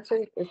following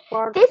answers is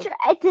part of? Teacher,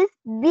 it is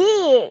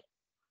B.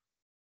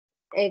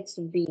 It's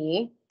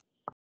B.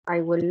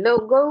 I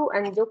will go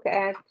and look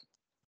at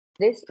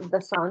this,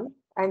 the sun,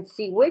 and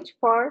see which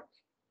part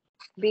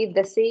be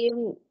the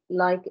same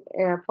like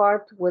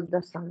part with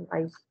the sun.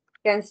 I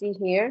can see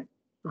here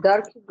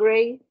dark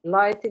gray,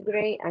 light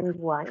gray, and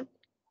white.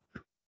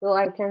 So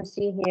I can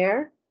see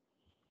here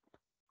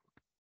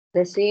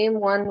the same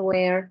one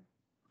where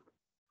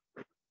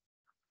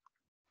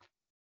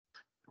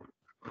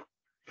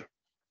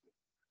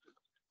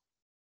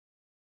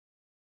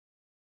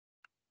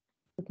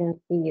you can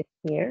see it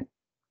here.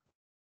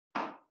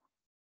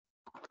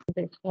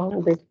 This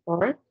one, this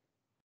part,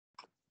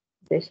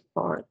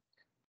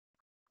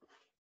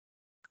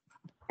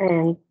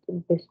 and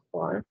this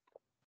part.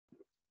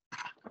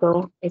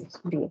 So it's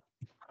B.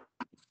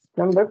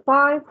 Number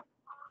 5,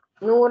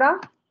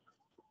 Noura.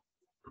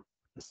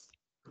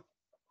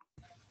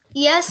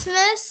 Yes,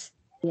 Miss.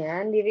 Yeah,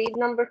 and you read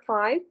number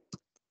 5.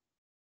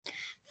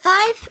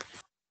 5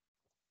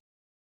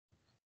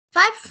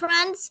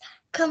 friends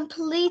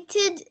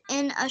competed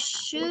in a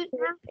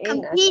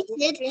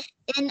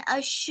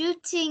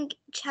shooting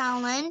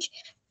challenge.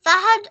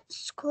 Fahad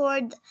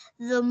scored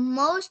the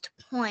most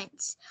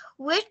points.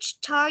 Which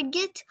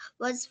target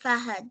was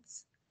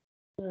Fahad's?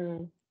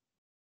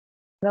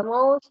 The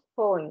most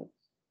points.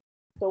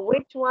 So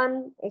which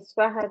one is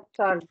Fahad's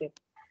target?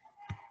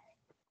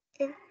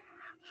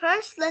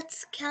 First,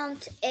 let's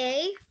count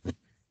A.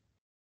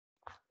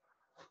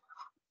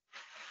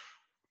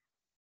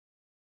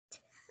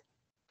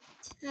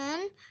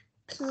 10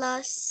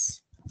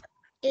 plus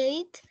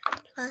 8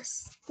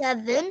 plus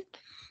 7.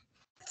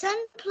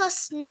 10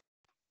 plus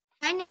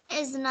 9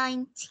 is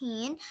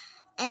 19.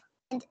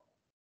 And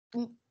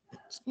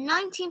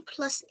 19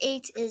 plus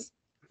 8 is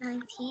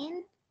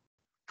 19.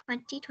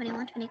 20,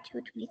 21,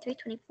 22, 23,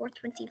 24,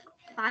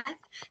 25,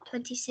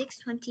 26,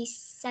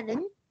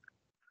 27.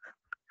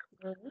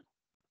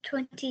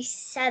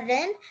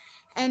 27.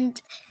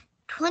 And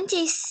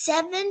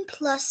 27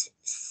 plus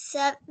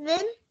 7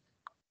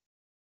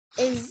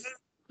 is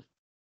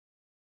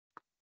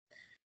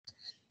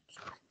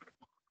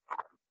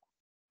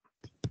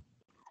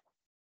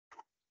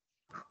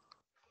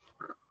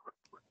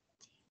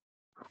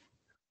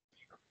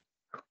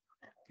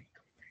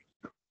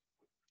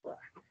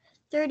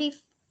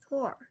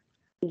 34.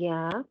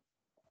 Yeah.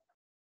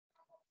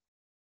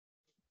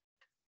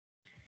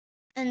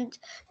 And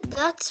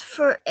that's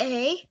for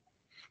A.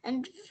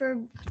 And for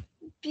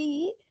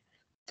B,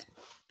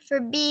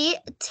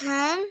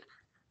 10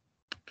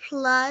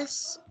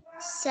 plus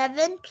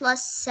 7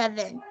 plus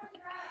 7.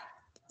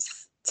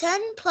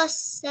 10 plus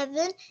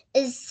 7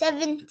 is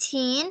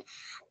 17,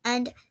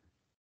 and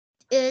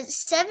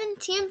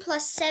 17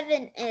 plus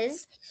 7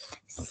 is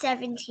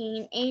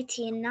 17,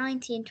 18,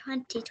 19,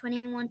 20,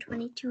 21,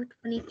 22,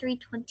 23,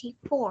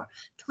 24.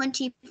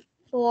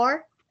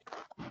 24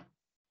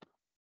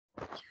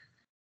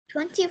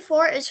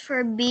 is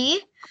for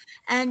B,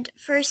 and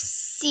for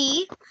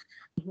C,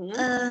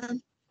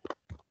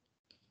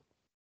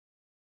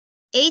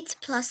 8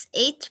 plus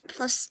 8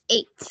 plus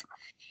 8.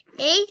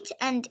 8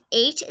 and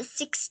 8 is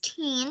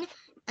 16,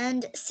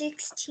 and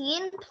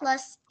 16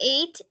 plus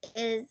 8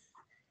 is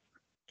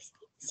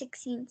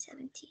 16,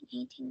 17,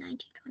 18, 19,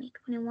 20,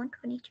 21,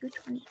 22,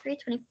 23,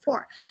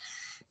 24.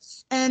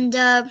 And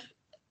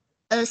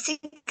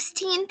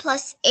 16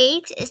 plus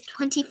 8 is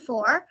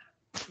 24.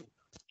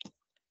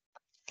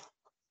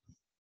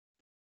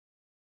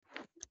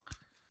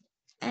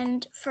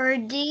 And for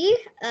D,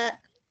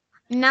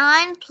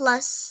 9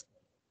 plus,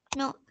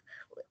 no,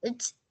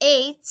 it's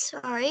 8,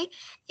 sorry.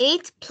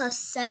 8 plus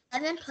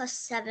 7 plus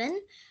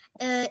 7.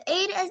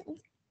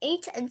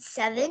 8 and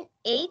 7,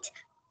 8,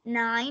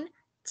 9,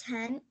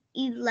 10,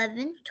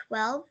 11,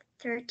 12,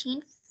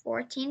 13,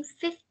 14,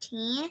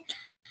 15.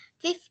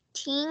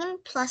 15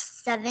 plus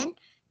 7,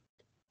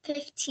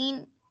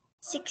 15,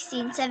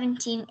 16,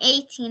 17,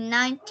 18,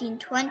 19,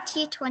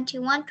 20,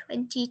 21,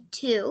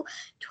 22.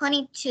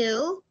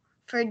 22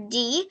 for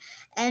D,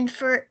 and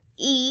for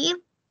E,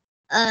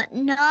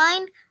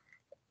 9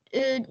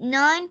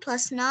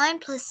 plus 9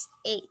 plus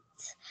 8.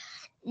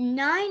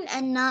 9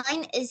 and 9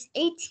 is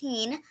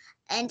 18,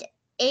 and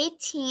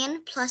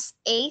 18 plus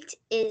 8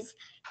 is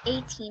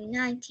 18,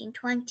 19,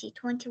 20,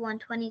 21,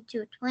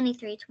 22,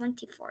 23,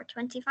 24,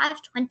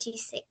 25,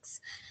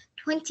 26.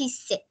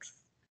 26.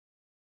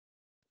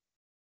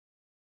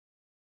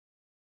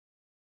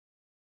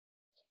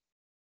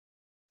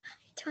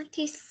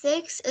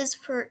 $26 is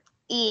for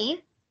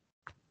E.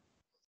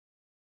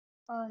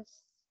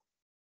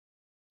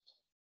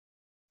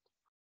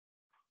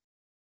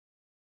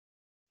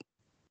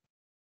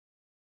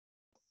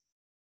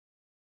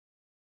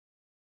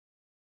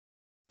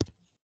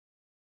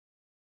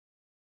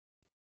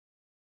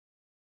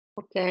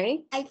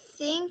 Okay. I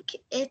think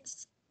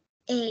it's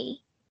A.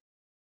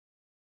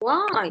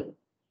 Why?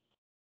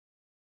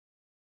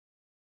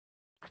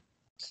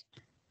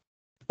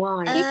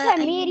 Why? Teacher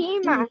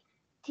Mirima.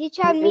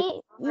 Teacher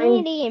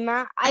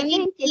Mirima. I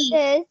think it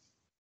is.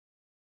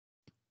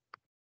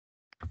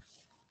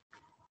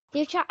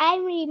 Teacher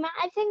Mirima.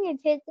 I think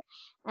it is.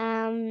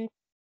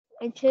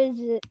 It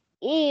is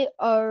E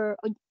or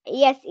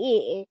yes,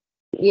 E.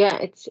 Yeah,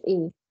 it's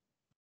E.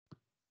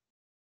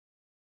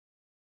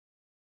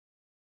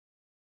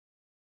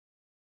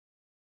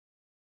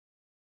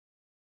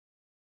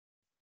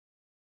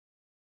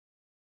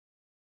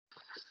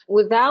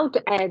 Without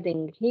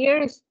adding,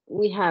 here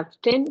we have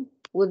 10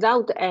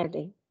 without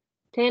adding.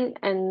 10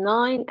 and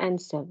 9 and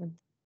 7.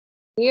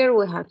 Here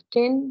we have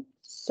 10,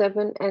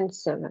 7 and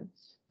 7.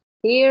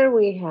 Here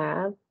we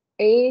have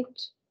 8,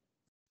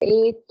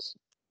 8.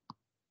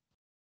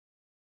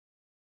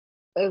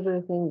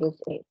 Everything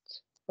is 8.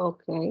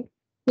 Okay.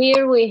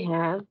 Here we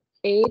have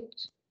 8,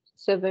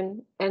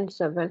 7 and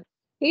 7.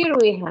 Here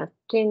we have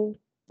 10,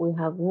 we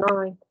have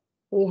 9,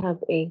 we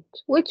have 8.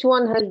 Which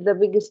one has the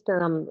biggest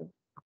number?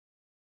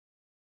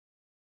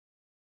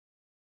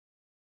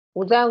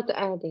 Without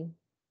adding.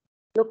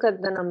 Look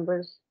at the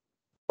numbers.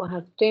 We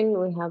have 10,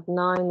 we have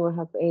 9, we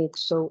have 8.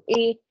 So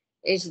E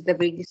is the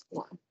biggest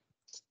one.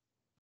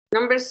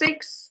 Number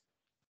 6.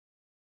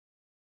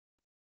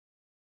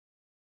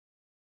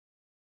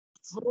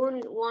 Who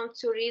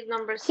wants to read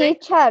number 6?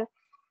 Teacher,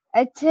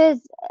 it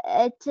is.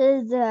 I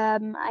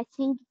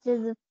think it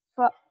is.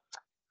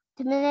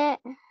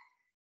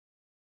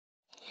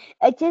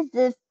 It is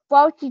the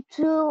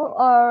 42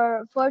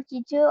 or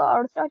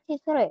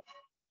 33.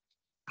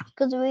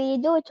 Because we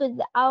do it with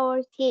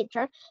our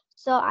teacher.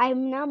 So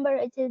I'm number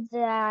it is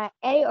A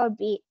or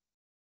B.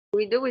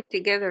 We do it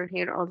together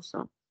here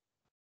also.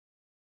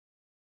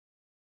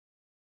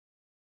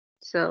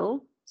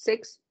 So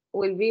 6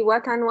 will be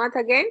what and what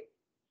again?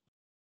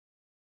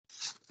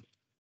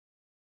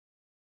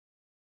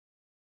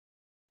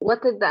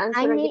 What is the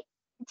answer again?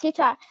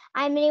 Teacher,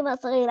 I'm Rima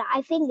صغيرة.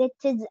 I think it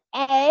is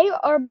A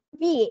or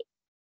B.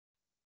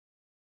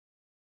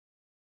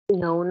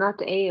 No,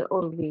 not A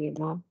or B,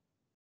 no.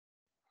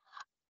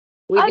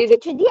 We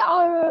did teacher, D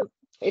or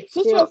it's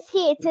teacher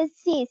C, it is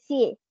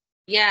C.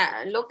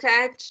 Yeah, look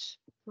at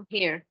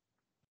here.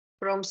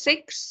 From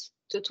 6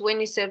 to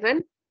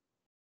 27,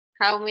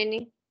 how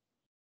many?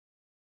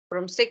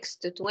 From 6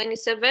 to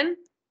 27,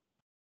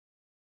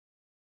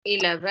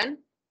 11.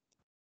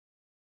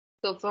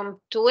 So from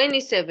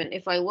 27,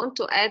 if I want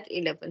to add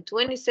 11,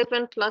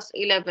 27 plus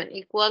 11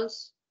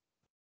 equals?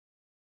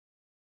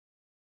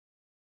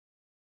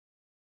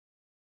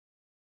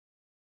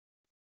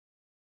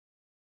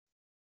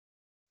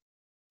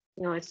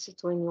 No, it's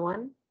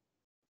 21.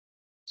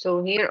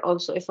 So here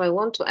also, if I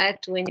want to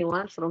add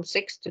 21 from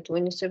 6 to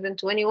 27,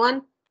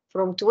 21,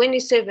 from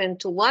 27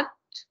 to what?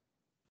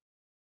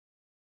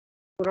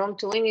 From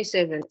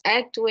 27,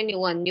 add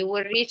 21, you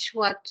will reach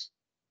what?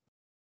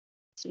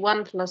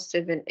 1 plus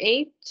 7,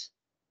 8.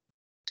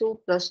 2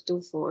 plus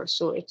 2, 4.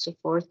 So it's a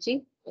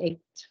 48.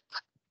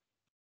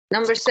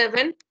 Number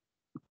 7.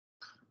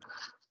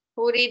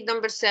 Who read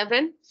number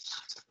 7?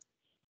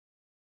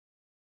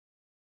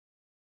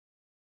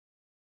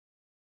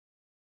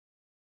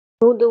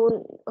 Who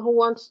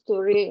wants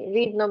to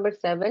read number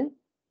 7?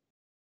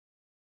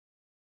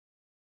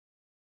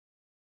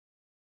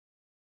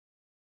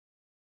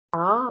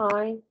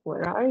 Hi,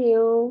 where are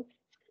you?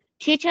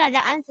 Teacher,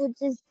 the answer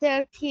is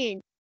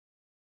 13.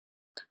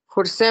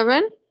 For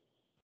 7?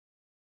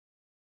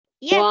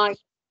 Yes. Why?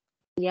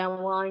 Yeah,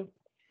 why?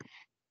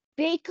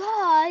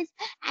 Because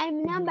I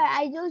remember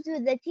I go to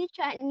the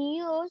teacher and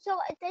you, so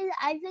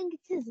I think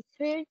it is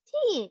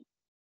 13.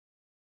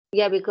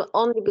 Yeah, because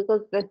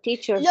the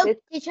teacher Look, said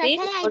teacher, 13,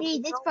 can I or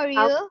read it know for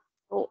you?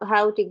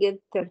 how to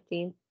get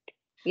 13.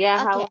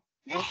 Yeah, Okay.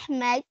 how?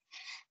 Ahmed,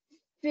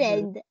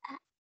 friend,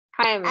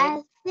 Hamid,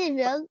 a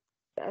civil,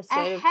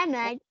 a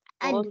Hamid,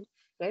 and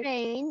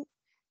friend,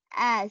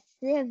 a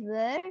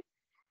silver,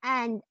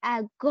 and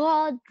a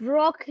gold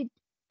rocket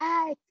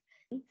at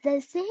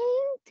the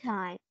same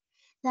time.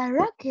 The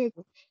rocket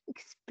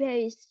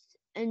explodes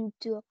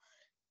into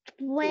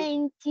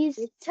 20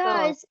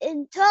 stars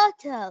in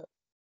total.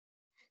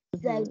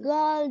 The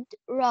gold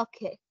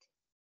rocket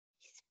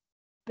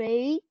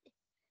explodes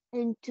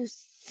into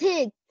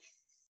 6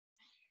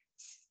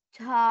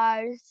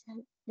 stars,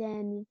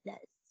 then the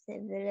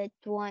separate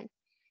one.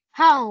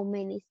 How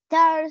many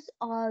stars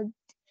are?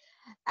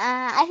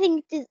 I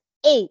think it is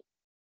 8.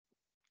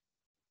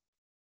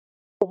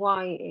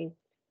 Why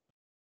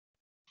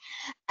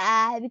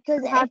 8?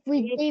 Because if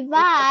we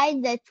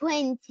divide the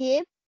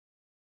 20,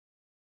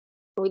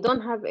 we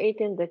don't have 8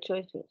 in the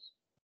choices.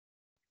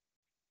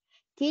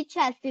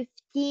 teacher,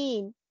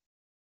 15.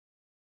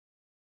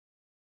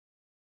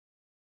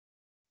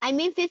 I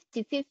mean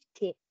 50,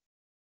 50.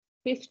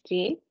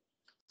 50?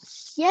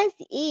 Yes,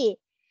 E.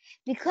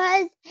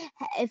 Because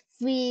if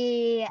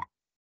we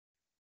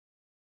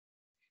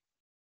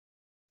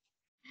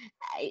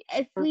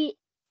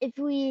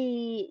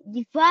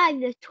divide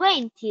the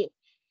 20,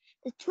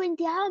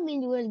 how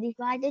many will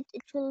divide it?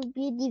 It will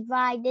be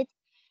divided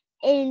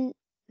in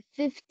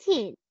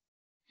 15.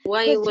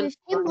 Why you Because will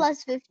 15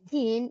 plus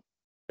 15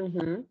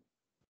 it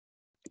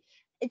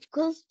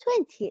equals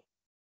 20.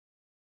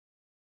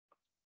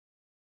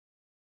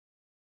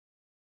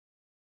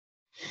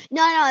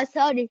 No,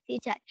 sorry,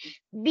 teacher.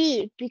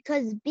 B,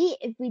 because B,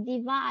 if we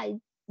divide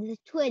the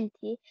 20,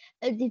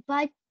 it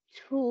divide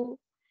to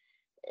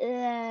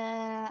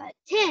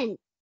 10.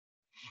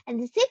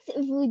 And the 6,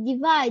 if we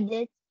divide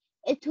it,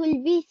 it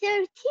will be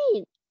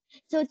 13.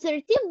 So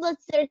 13 plus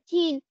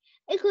 13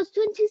 equals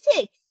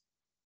 26.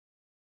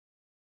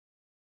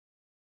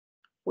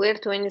 Where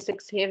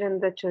 26 here in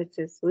the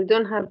choices? We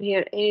don't have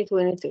here any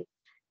 26.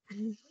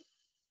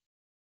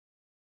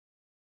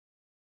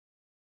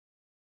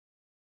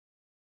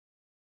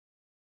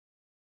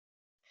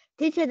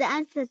 Teacher, the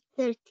answer is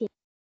 13.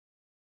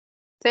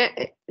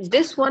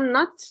 This one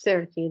not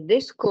 30.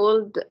 This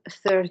called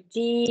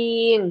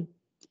 13.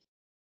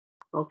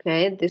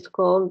 Okay, this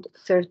called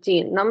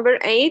 13. Number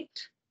 8.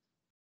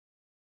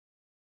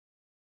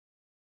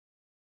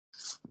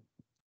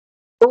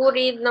 Who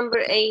read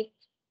number 8?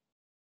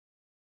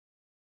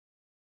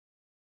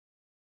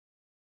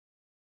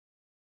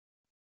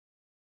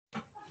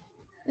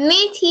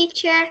 Me,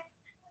 teacher.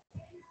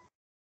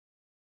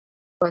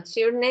 What's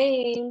your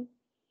name?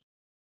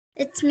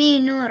 It's me,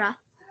 Nora.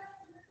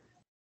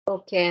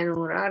 Okay,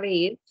 Nora,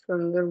 read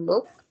from your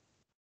book.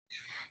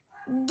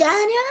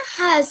 Dana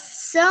has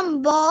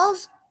some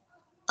balls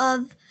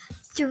of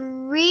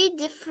 3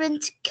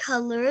 different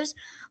colors.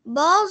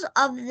 Balls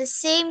of the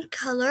same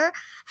color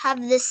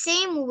have the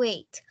same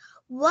weight.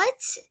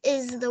 What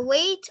is the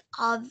weight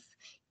of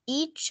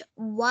each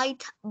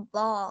white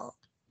ball?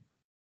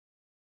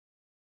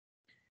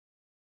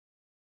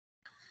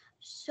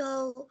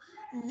 So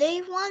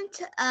they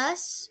want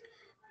us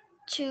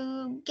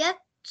to get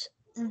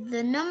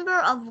the number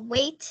of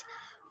weight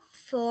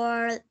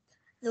for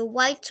the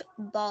white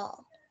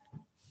ball.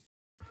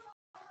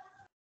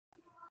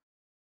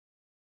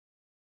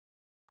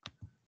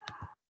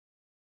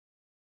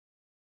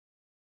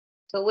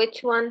 So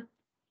which one?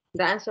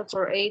 The answer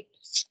for 8?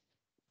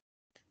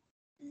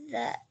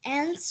 The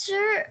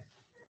answer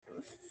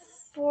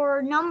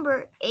for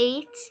number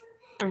 8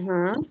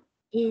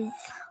 is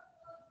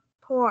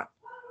 4.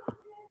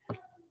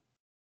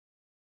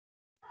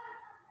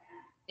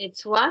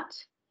 It's what?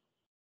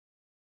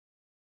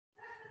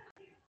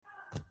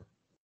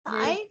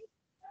 5.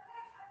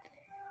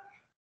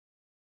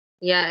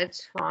 Yeah,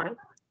 it's 5.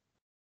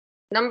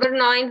 Number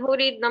 9. Who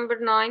read number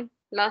 9?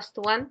 Last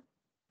one.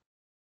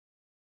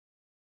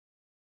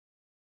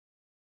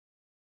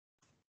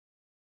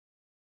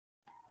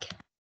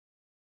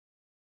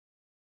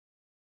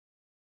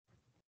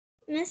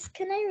 Miss,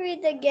 can I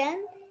read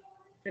again?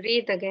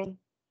 Read again.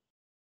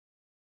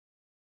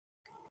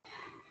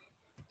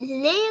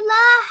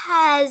 Layla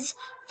has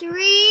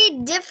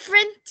 3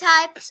 different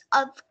types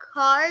of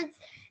cards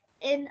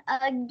in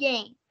a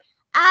game.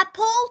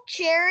 Apple,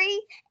 cherry,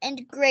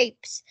 and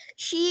grapes.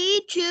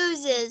 She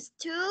chooses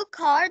 2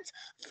 cards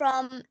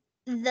from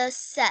the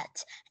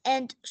set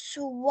and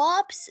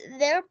swaps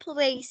their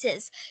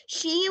places.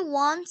 She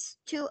wants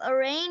to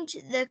arrange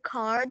the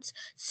cards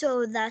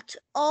so that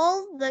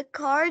all the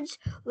cards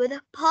with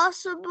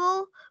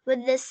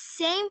the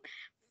same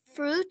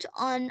fruit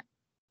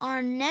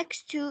are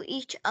next to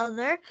each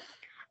other.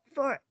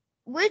 For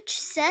which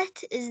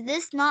set is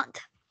this not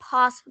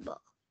possible?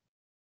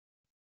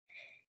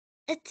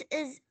 It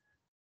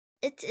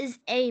is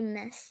A,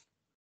 Miss.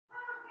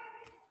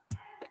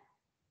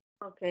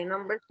 Okay,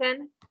 number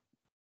 10.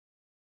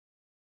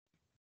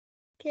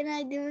 Can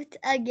I do it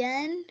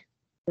again?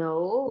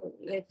 No,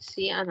 let's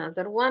see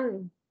another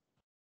one.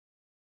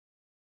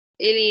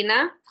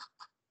 Elena.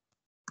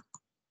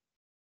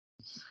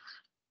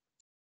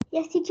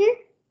 Yes, teacher?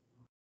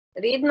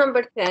 Read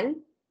number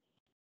 10.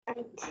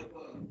 Right.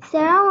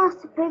 Sarah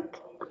wants to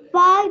pick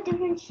 5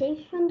 different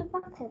shapes from the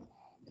boxes.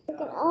 She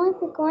can only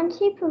pick one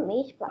shape from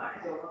each box.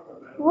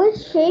 Which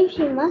shape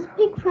she must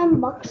pick from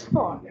box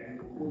 4?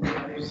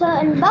 So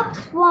in box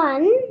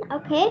 1,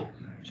 okay,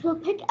 she'll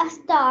pick a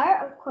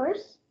star, of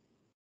course.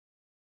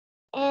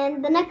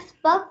 And the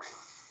next box,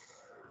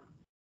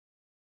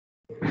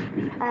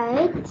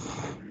 right,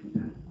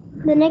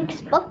 the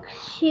next box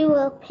she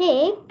will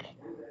pick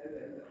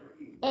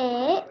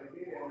a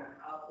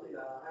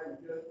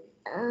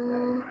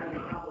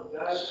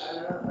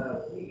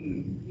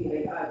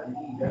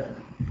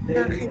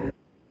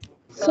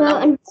so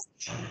in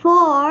box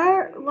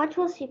 4, what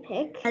will she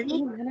pick?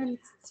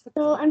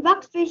 So in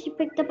box 3, she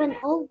picked up an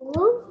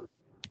oval.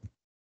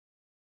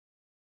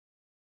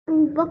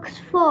 In box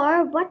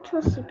 4, what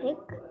will she pick?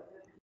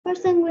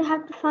 First thing we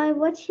have to find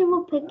what she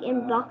will pick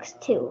in box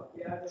 2.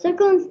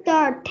 Circle and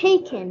star are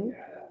taken.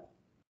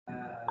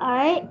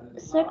 Alright,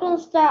 circle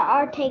and star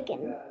are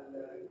taken.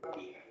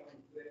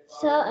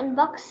 So in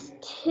box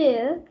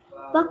 2,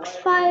 box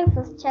 5,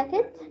 let's check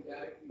it.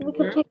 We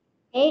can pick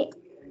 8.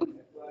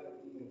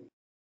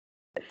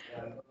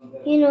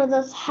 You know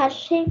those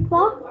hash-shaped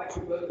blocks?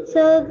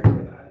 So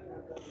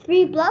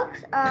 3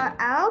 blocks are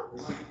out.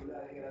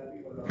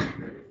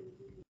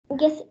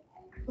 Guess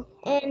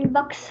in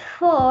box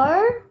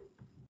 4,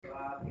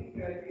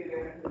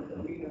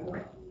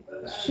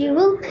 she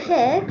will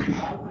pick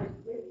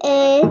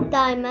a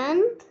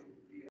diamond,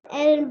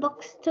 and in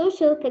box 2,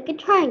 she'll pick a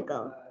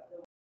triangle.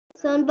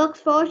 So in box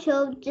 4,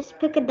 she'll just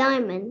pick a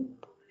diamond.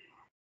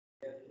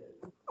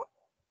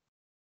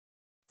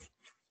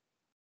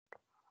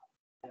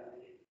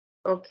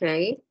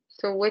 Okay,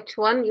 so which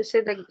one? You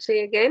said,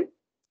 say again?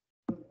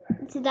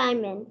 It's a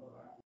diamond.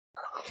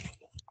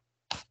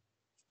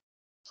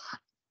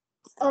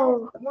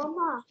 Oh,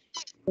 Mama.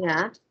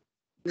 Yeah,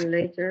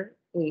 later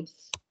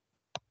is.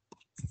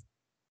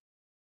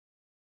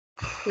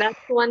 Last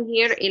one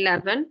here,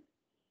 11.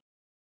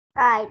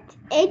 Right.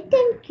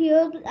 18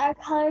 cubes are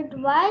colored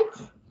white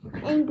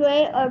and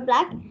gray or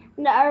black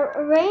and are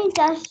arranged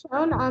as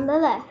shown on the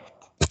left.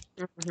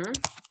 Mm-hmm.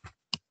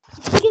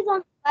 Figures on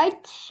the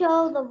right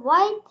show the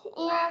white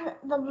and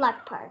the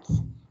black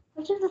parts.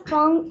 Which of the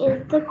following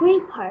is the gray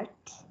part?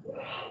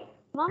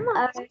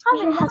 ماما Which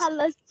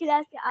خلص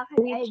كلاسي آخذ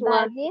Which one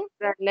عبادي is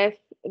the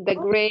left, the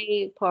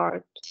gray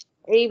part?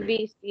 A,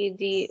 B, C,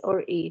 D,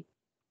 or E?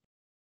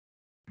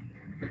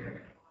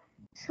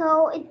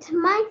 So it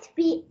might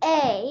be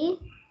A.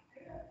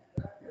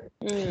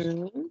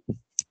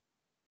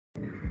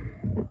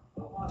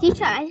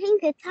 Teacher, I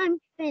think the time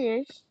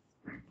finished.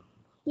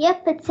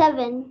 Yep, it's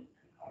 7.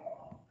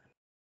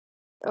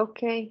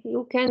 Okay,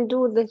 you can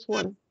do this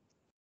one.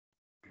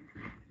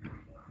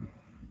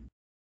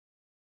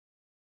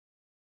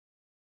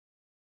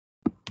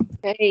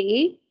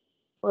 A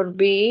or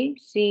B,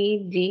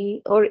 C,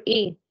 D, or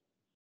E?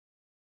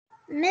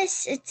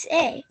 Miss, it's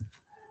A.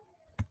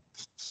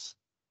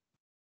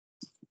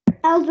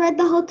 I was right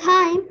the whole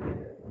time.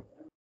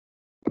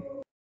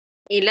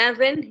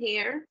 11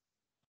 here.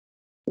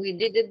 We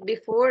did it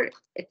before.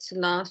 It's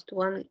last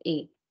one,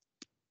 E.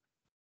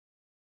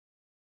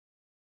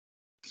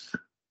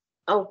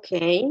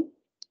 Okay.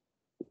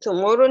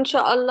 Tomorrow,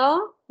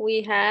 inshallah,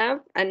 we have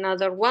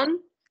another one.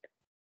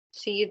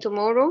 See you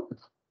tomorrow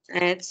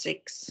at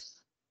 6.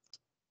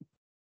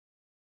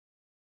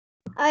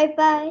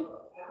 Bye.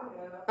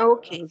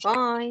 Okay,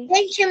 bye.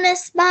 Thank you,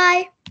 Miss.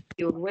 Bye.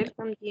 You're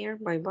welcome, dear.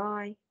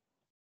 Bye-bye.